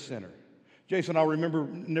that you're a sinner. Jason, I'll never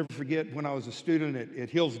forget when I was a student at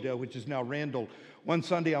Hillsdale, which is now Randall. One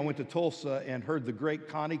Sunday I went to Tulsa and heard the great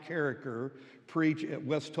Connie Carricker preach at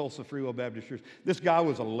West Tulsa Free Will Baptist Church. This guy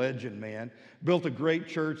was a legend, man. Built a great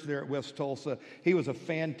church there at West Tulsa. He was a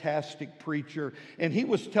fantastic preacher. And he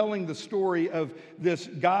was telling the story of this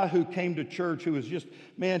guy who came to church who was just,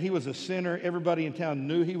 man, he was a sinner. Everybody in town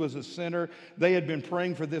knew he was a sinner. They had been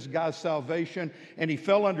praying for this guy's salvation, and he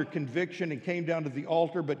fell under conviction and came down to the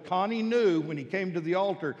altar. But Connie knew when he came to the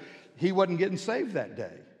altar, he wasn't getting saved that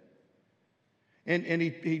day. And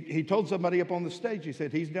he told somebody up on the stage, he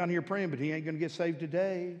said, he's down here praying, but he ain't going to get saved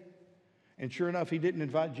today. And sure enough, he didn't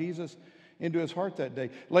invite Jesus into his heart that day.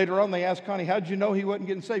 Later on, they asked Connie, how'd you know he wasn't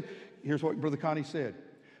getting saved? Here's what Brother Connie said,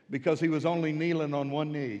 because he was only kneeling on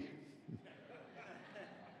one knee.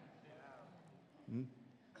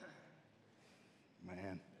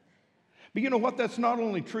 Man. But you know what? That's not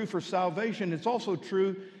only true for salvation, it's also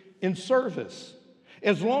true in service.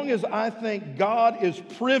 As long as I think God is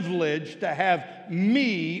privileged to have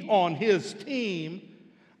me on his team,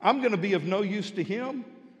 I'm going to be of no use to him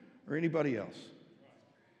or anybody else.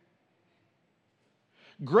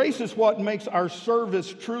 Grace is what makes our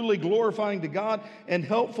service truly glorifying to God and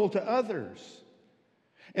helpful to others.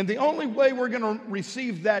 And the only way we're going to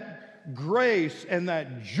receive that grace and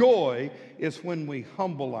that joy is when we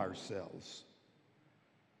humble ourselves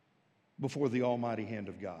before the almighty hand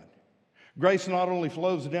of God. Grace not only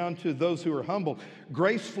flows down to those who are humble,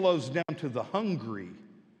 grace flows down to the hungry.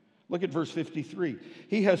 Look at verse 53.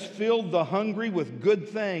 He has filled the hungry with good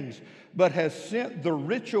things, but has sent the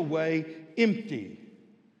rich away empty.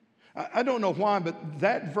 I don't know why, but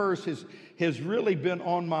that verse has really been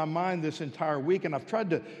on my mind this entire week, and I've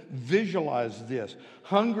tried to visualize this.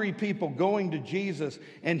 Hungry people going to Jesus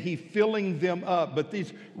and he filling them up, but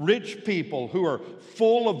these rich people who are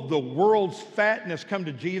full of the world's fatness come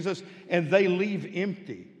to Jesus and they leave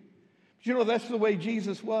empty. But you know, that's the way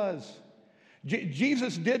Jesus was.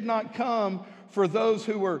 Jesus did not come for those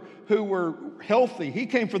who were healthy. He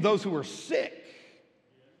came for those who were sick.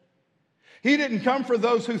 He didn't come for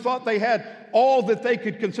those who thought they had all that they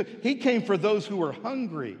could consume. He came for those who were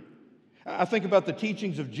hungry. I think about the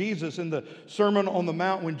teachings of Jesus in the Sermon on the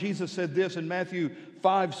Mount when Jesus said this in Matthew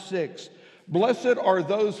 5:6. "Blessed are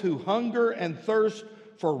those who hunger and thirst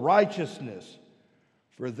for righteousness,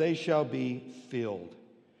 for they shall be filled."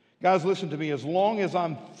 Guys, listen to me. As long as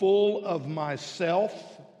I'm full of myself,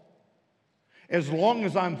 as long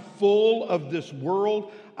as I'm full of this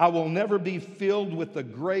world, I will never be filled with the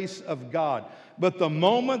grace of God. But the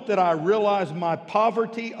moment that I realize my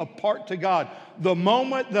poverty apart to God, the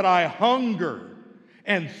moment that I hunger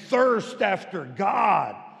and thirst after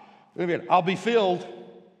God, I'll be filled.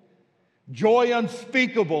 Joy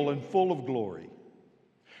unspeakable and full of glory.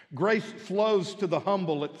 Grace flows to the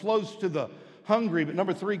humble. It flows to the hungry. But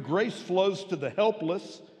number 3, grace flows to the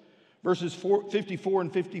helpless. Verses 54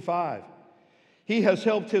 and 55. He has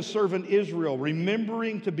helped his servant Israel,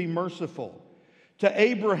 remembering to be merciful to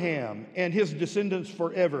Abraham and his descendants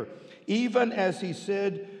forever, even as he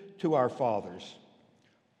said to our fathers.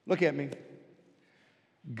 Look at me.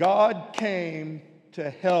 God came to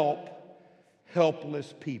help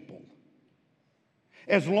helpless people.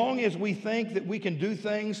 As long as we think that we can do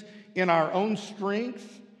things in our own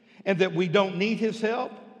strength and that we don't need his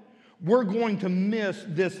help, we're going to miss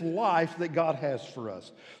this life that God has for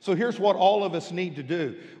us. So here's what all of us need to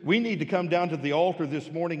do. We need to come down to the altar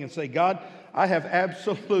this morning and say, God, I have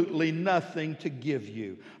absolutely nothing to give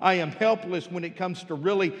you. I am helpless when it comes to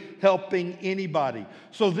really helping anybody.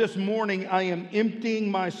 So this morning I am emptying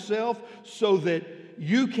myself so that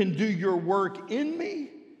you can do your work in me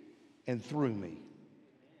and through me.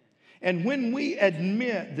 And when we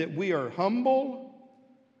admit that we are humble,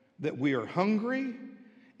 that we are hungry,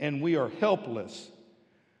 and we are helpless,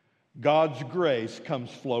 God's grace comes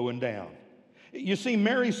flowing down. You see,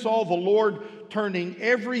 Mary saw the Lord turning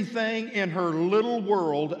everything in her little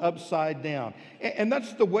world upside down. And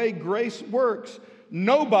that's the way grace works.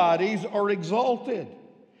 Nobodies are exalted,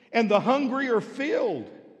 and the hungry are filled,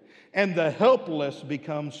 and the helpless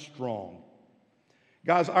become strong.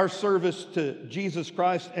 Guys, our service to Jesus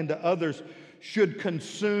Christ and to others should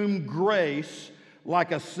consume grace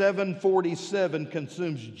like a 747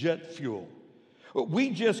 consumes jet fuel.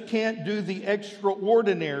 We just can't do the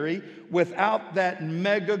extraordinary without that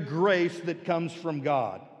mega grace that comes from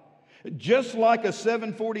God. Just like a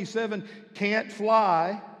 747 can't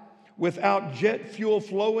fly without jet fuel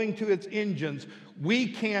flowing to its engines, we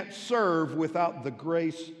can't serve without the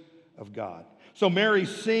grace of God. So Mary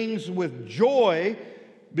sings with joy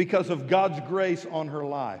because of God's grace on her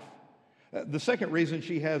life. The second reason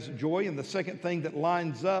she has joy, and the second thing that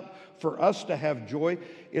lines up for us to have joy,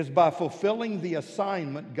 is by fulfilling the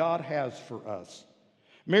assignment God has for us.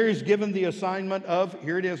 Mary's given the assignment of,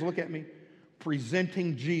 here it is, look at me,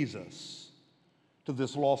 presenting Jesus to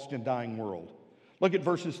this lost and dying world. Look at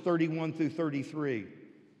verses 31 through 33.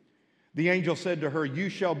 The angel said to her, "You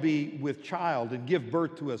shall be with child and give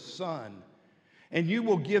birth to a son, and you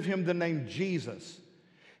will give him the name Jesus.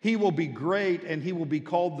 He will be great, and he will be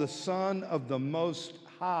called the Son of the Most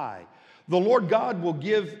High. The Lord God will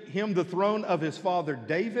give him the throne of his father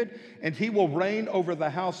David, and he will reign over the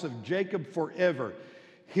house of Jacob forever.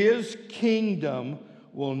 His kingdom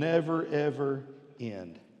will never, ever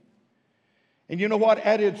end." And you know what?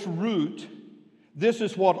 At its root, this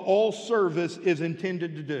is what all service is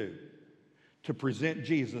intended to do, to present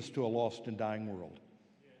Jesus to a lost and dying world,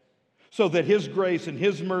 so that his grace and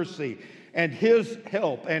his mercy and his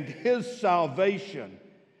help and his salvation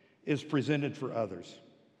is presented for others.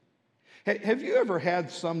 Have you ever had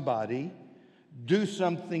somebody do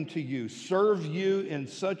something to you, serve you in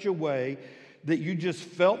such a way that you just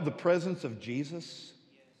felt the presence of Jesus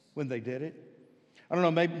when they did it? I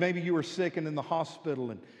don't know, maybe you were sick and in the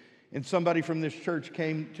hospital, and somebody from this church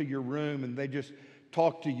came to your room and they just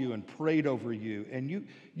talked to you and prayed over you, and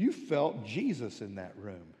you felt Jesus in that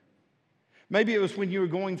room. Maybe it was when you were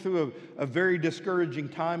going through a very discouraging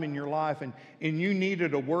time in your life, and you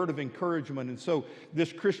needed a word of encouragement. And so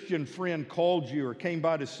this Christian friend called you or came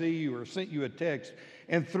by to see you or sent you a text,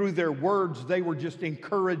 and through their words, they were just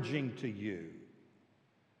encouraging to you.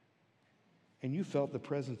 And you felt the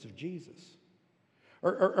presence of Jesus.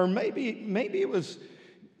 Or maybe it was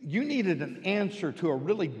you needed an answer to a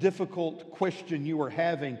really difficult question you were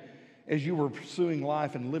having as you were pursuing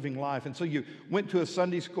life and living life. And so you went to a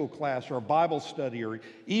Sunday school class or a Bible study, or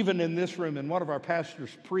even in this room, and one of our pastors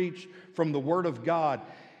preached from the Word of God.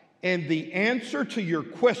 And the answer to your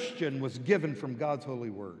question was given from God's holy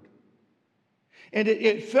Word. And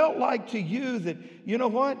it felt like to you that, you know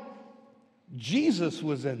what? Jesus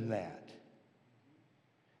was in that.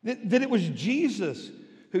 That it was Jesus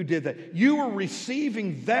who did that. You were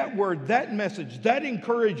receiving that word, that message, that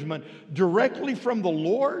encouragement directly from the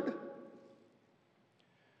Lord.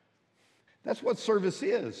 That's what service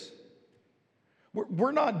is.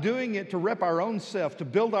 We're not doing it to rep our own self, to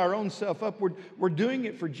build our own self up. We're doing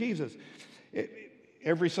it for Jesus.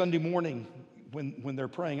 Every Sunday morning when they're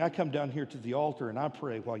praying, I come down here to the altar and I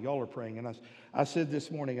pray while y'all are praying. And I said this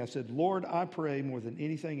morning, I said, "Lord, I pray more than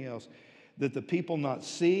anything else that the people not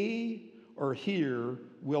see or hear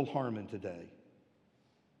Will Harmon today.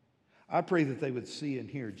 I pray that they would see and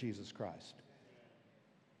hear Jesus Christ."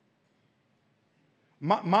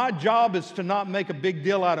 My job is to not make a big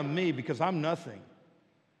deal out of me because I'm nothing.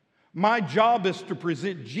 My job is to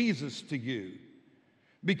present Jesus to you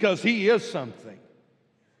because he is something.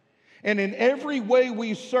 And in every way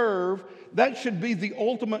we serve, that should be the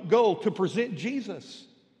ultimate goal, to present Jesus.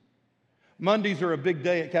 Mondays are a big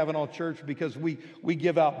day at Cavanaugh Church because we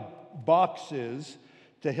give out boxes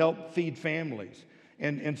to help feed families.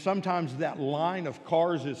 And sometimes that line of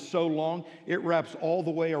cars is so long, it wraps all the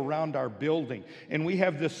way around our building. And we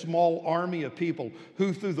have this small army of people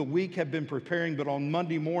who through the week have been preparing, but on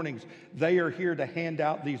Monday mornings, they are here to hand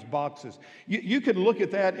out these boxes. You can look at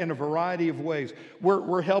that in a variety of ways.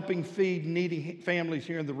 We're helping feed needy families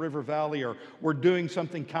here in the River Valley, or we're doing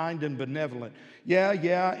something kind and benevolent.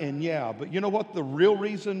 Yeah. But you know what? The real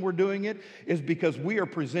reason we're doing it is because we are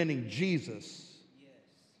presenting Jesus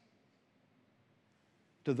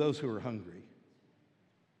to those who are hungry.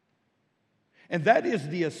 And that is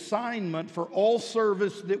the assignment for all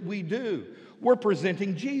service that we do. We're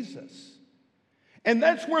presenting Jesus. And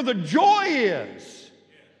that's where the joy is.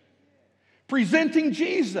 Presenting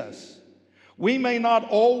Jesus. We may not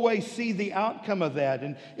always see the outcome of that,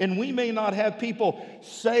 and we may not have people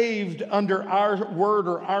saved under our word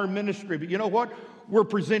or our ministry, but you know what? We're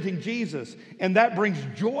presenting Jesus, and that brings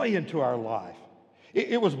joy into our life.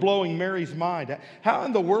 It was blowing Mary's mind. How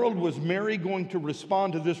in the world was Mary going to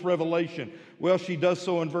respond to this revelation? Well, she does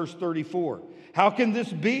so in verse 34. How can this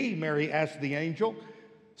be, Mary asked the angel,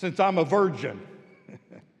 since I'm a virgin?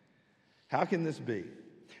 How can this be?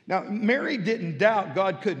 Now, Mary didn't doubt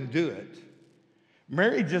God couldn't do it.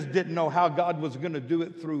 Mary just didn't know how God was going to do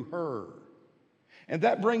it through her. And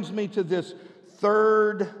that brings me to this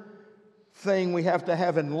third thing we have to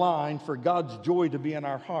have in line for God's joy to be in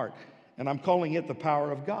our heart. And I'm calling it the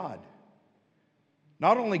power of God.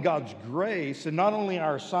 Not only God's grace and not only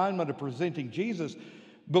our assignment of presenting Jesus,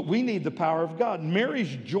 but we need the power of God.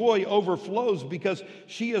 Mary's joy overflows because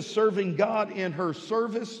she is serving God in her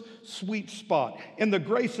service sweet spot, in the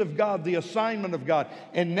grace of God, the assignment of God.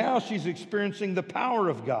 And now she's experiencing the power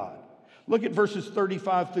of God. Look at verses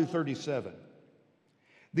 35 through 37.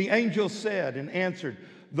 The angel said and answered,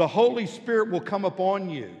 "The Holy Spirit will come upon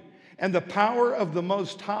you, and the power of the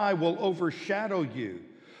Most High will overshadow you.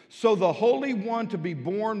 So the Holy One to be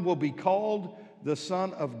born will be called the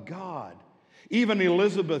Son of God. Even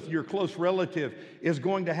Elizabeth, your close relative, is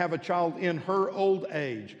going to have a child in her old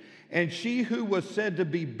age. And she who was said to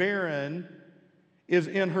be barren is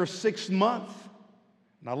in her 6th month."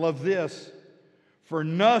 And I love this. "For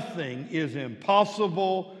nothing is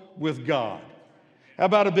impossible with God." How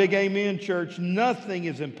about a big amen, church? Nothing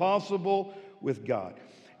is impossible with God.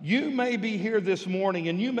 You may be here this morning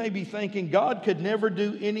and you may be thinking God could never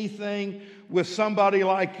do anything with somebody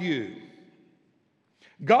like you.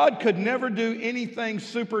 God could never do anything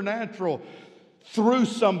supernatural through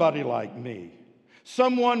somebody like me.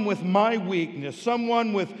 Someone with my weakness,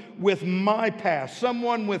 someone with my past,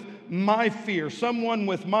 someone with my fear, someone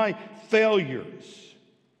with my failures.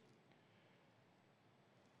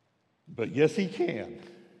 But yes, He can.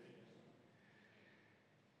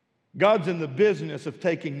 God's in the business of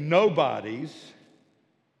taking nobodies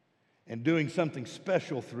and doing something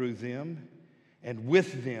special through them and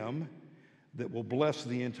with them that will bless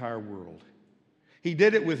the entire world. He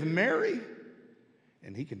did it with Mary,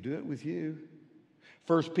 and He can do it with you.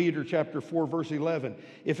 1 Peter chapter 4, verse 11.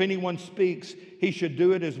 "If anyone speaks, he should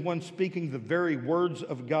do it as one speaking the very words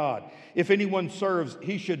of God. If anyone serves,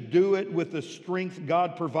 he should do it with the strength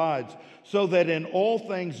God provides, so that in all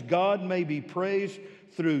things God may be praised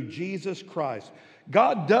through Jesus Christ."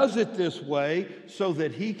 God does it this way so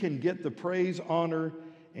that He can get the praise, honor,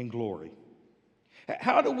 and glory.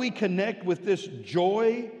 How do we connect with this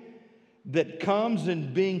joy that comes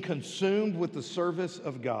in being consumed with the service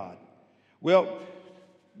of God? Well,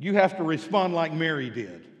 you have to respond like Mary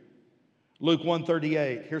did. Luke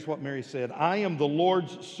 1:38, here's what Mary said. "I am the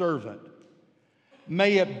Lord's servant.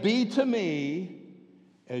 May it be to me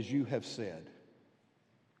as you have said."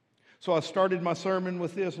 So I started my sermon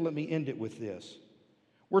with this. Let me end it with this.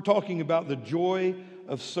 We're talking about the joy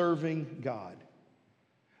of serving God.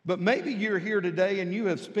 But maybe you're here today and you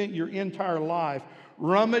have spent your entire life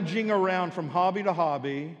rummaging around from hobby to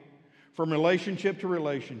hobby, from relationship to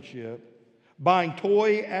relationship, buying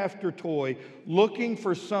toy after toy, looking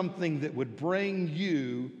for something that would bring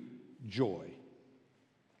you joy.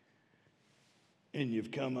 And you've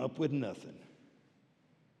come up with nothing.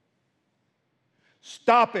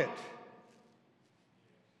 Stop it.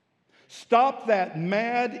 Stop that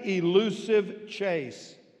mad, elusive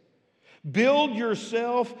chase. Build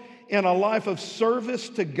yourself in a life of service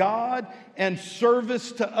to God and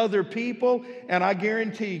service to other people, and I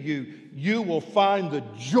guarantee you, you will find the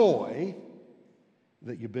joy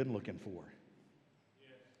that you've been looking for.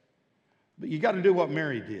 But you got to do what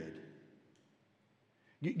Mary did.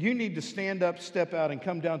 You need to stand up, step out, and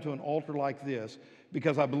come down to an altar like this,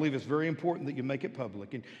 because I believe it's very important that you make it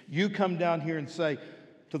public. And you come down here and say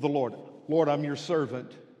to the Lord, Lord, I'm your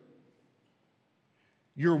servant.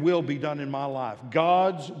 Your will be done in my life.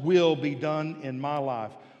 God's will be done in my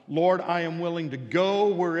life. Lord, I am willing to go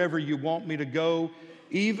wherever you want me to go,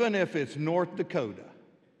 even if it's North Dakota.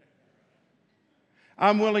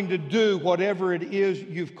 I'm willing to do whatever it is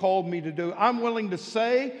you've called me to do. I'm willing to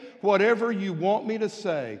say whatever you want me to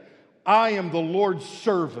say. I am the Lord's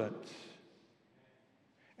servant,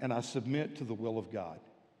 and I submit to the will of God.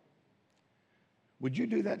 Would you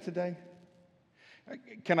do that today?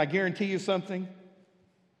 Can I guarantee you something?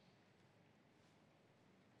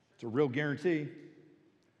 It's a real guarantee.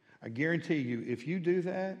 I guarantee you, if you do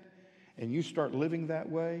that and you start living that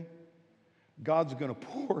way, God's going to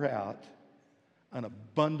pour out an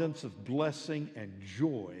abundance of blessing and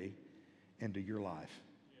joy into your life.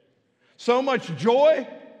 So much joy,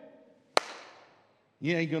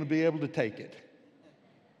 you ain't going to be able to take it.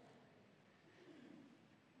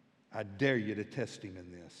 I dare you to test him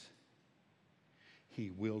in this.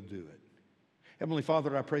 He will do it. Heavenly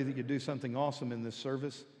Father, I pray that you do something awesome in this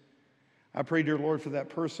service. I pray, dear Lord, for that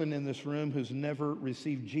person in this room who's never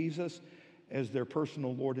received Jesus as their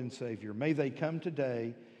personal Lord and Savior. May they come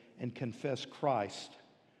today and confess Christ.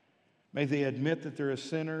 May they admit that they're a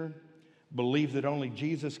sinner, believe that only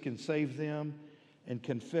Jesus can save them, and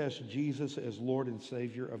confess Jesus as Lord and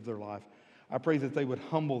Savior of their life. I pray that they would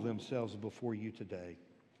humble themselves before you today.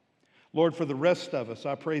 Lord, for the rest of us,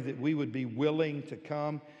 I pray that we would be willing to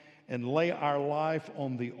come and lay our life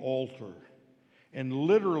on the altar and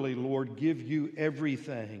literally, Lord, give you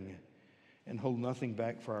everything and hold nothing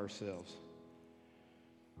back for ourselves.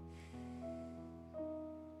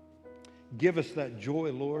 Give us that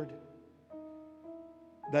joy, Lord,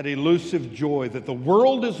 that elusive joy that the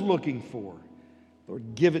world is looking for.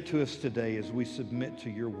 Lord, give it to us today as we submit to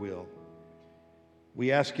your will.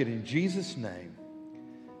 We ask it in Jesus' name.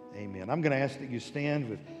 Amen. I'm going to ask that you stand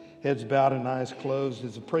with heads bowed and eyes closed.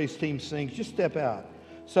 As the praise team sings, just step out.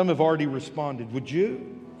 Some have already responded. Would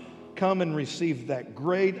you come and receive that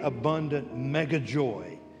great, abundant, mega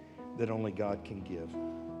joy that only God can give?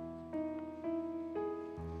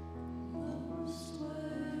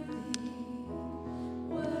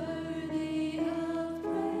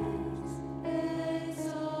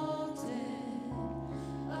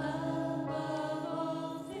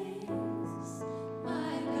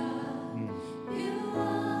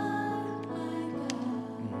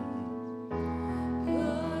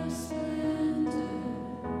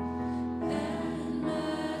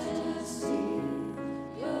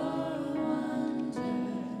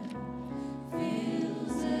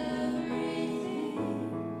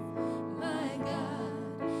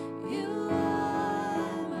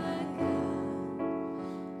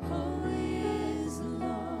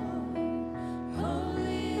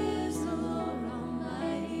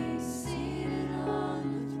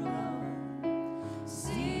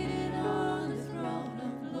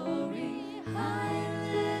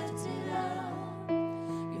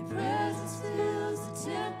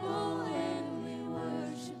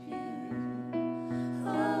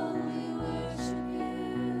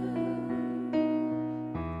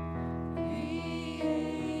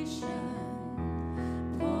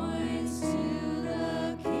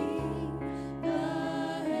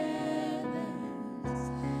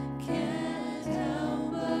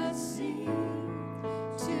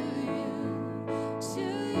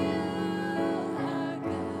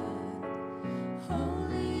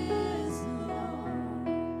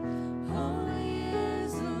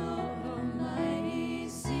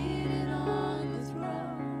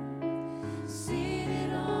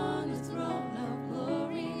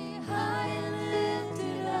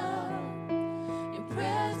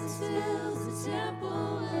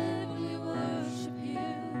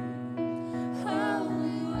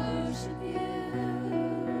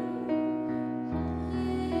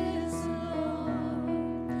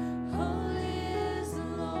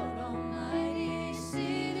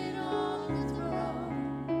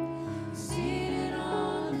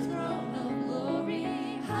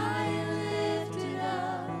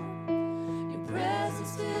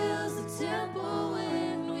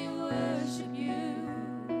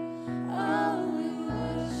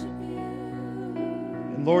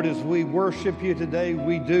 Lord, as we worship you today,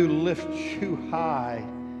 we do lift you high.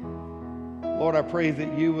 Lord, I pray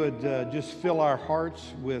that you would just fill our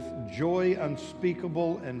hearts with joy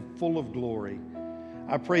unspeakable and full of glory.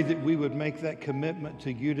 I pray that we would make that commitment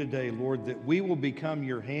to you today, Lord, that we will become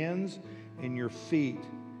your hands and your feet.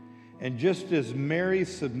 And just as Mary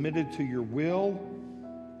submitted to your will,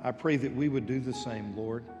 I pray that we would do the same,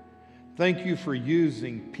 Lord. Thank you for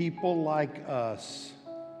using people like us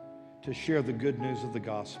to share the good news of the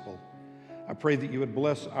gospel. I pray that you would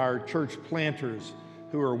bless our church planters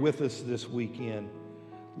who are with us this weekend.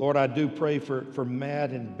 Lord, I do pray for Matt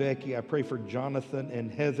and Becky. I pray for Jonathan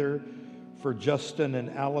and Heather, for Justin and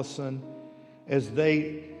Allison, as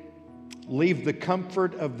they leave the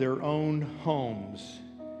comfort of their own homes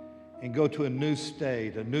and go to a new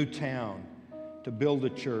state, a new town, to build a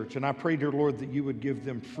church. And I pray, dear Lord, that you would give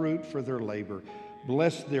them fruit for their labor.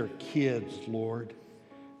 Bless their kids, Lord.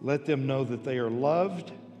 Let them know that they are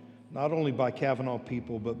loved, not only by Cavanaugh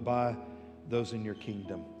people, but by those in your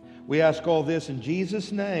kingdom. We ask all this in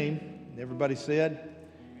Jesus' name. Everybody said,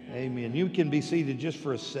 amen. You can be seated just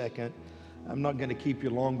for a second. I'm not going to keep you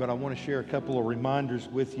long, but I want to share a couple of reminders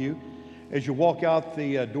with you. As you walk out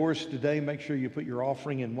the doors today, make sure you put your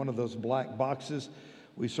offering in one of those black boxes.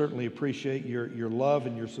 We certainly appreciate your love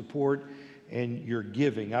and your support and your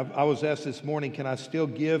giving. I was asked this morning, can I still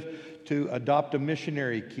give to adopt a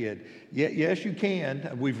missionary kid? Yes, you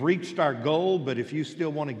can. We've reached our goal, but if you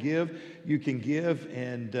still want to give, you can give,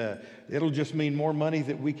 and it'll just mean more money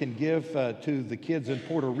that we can give to the kids in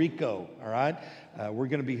Puerto Rico, all right? We're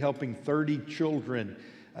going to be helping 30 children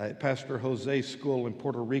at Pastor Jose's school in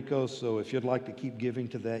Puerto Rico, so if you'd like to keep giving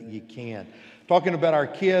to that, you can. Talking about our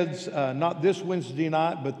kids, not this Wednesday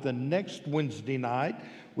night, but the next Wednesday night,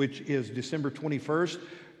 which is December 21st,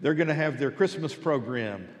 they're going to have their Christmas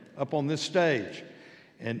program up on this stage.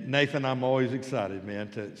 And Nathan, I'm always excited, man,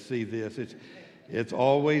 to see this. It's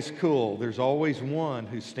always cool. There's always one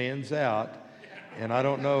who stands out, and I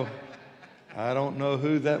don't know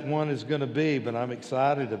who that one is going to be, but I'm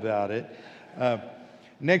excited about it.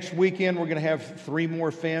 Next weekend, we're going to have 3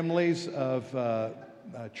 more families of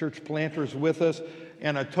church planters with us,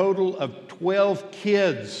 and a total of 12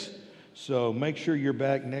 kids. So make sure you're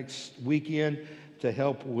back next weekend to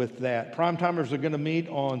help with that. Primetimers are going to meet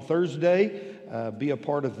on Thursday. Be a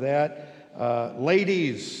part of that.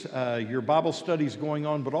 Ladies, your Bible study is going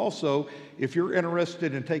on, but also if you're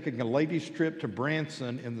interested in taking a ladies' trip to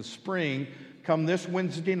Branson in the spring, come this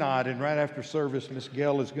Wednesday night, and right after service, Miss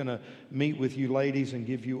Gail is going to meet with you ladies and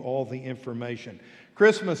give you all the information.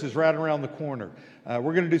 Christmas is right around the corner.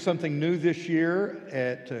 We're going to do something new this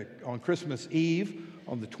year on Christmas Eve.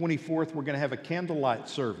 On the 24th, we're going to have a candlelight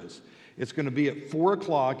service. It's going to be at 4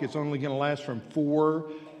 o'clock. It's only going to last from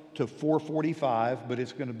 4 to 4:45, but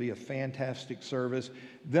it's going to be a fantastic service.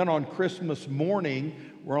 Then on Christmas morning,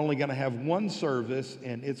 we're only going to have one service,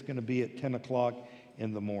 and it's going to be at 10 o'clock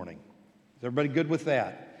in the morning. Is everybody good with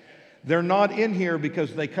that? They're not in here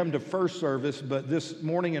because they come to first service, but this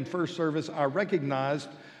morning in first service, I recognized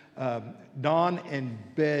Don and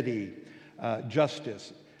Betty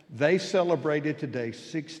Justice. They celebrated today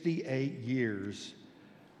 68 years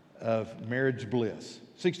of marriage bliss.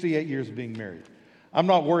 68 years of being married. I'm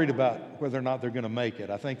not worried about whether or not they're going to make it.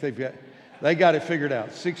 I think they got it figured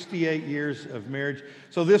out. 68 years of marriage.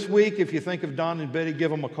 So this week, if you think of Don and Betty,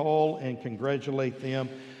 give them a call and congratulate them.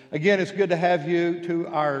 Again, it's good to have you. To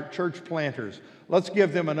our church planters, let's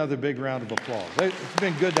give them another big round of applause. It's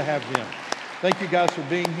been good to have them. Thank you guys for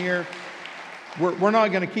being here. We're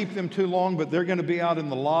not going to keep them too long, but they're going to be out in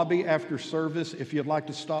the lobby after service. If you'd like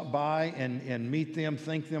to stop by and meet them,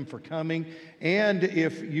 thank them for coming. And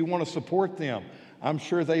if you want to support them, I'm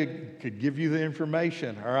sure they could give you the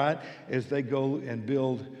information, all right, as they go and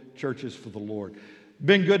build churches for the Lord.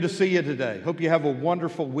 Been good to see you today. Hope you have a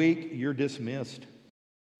wonderful week. You're dismissed.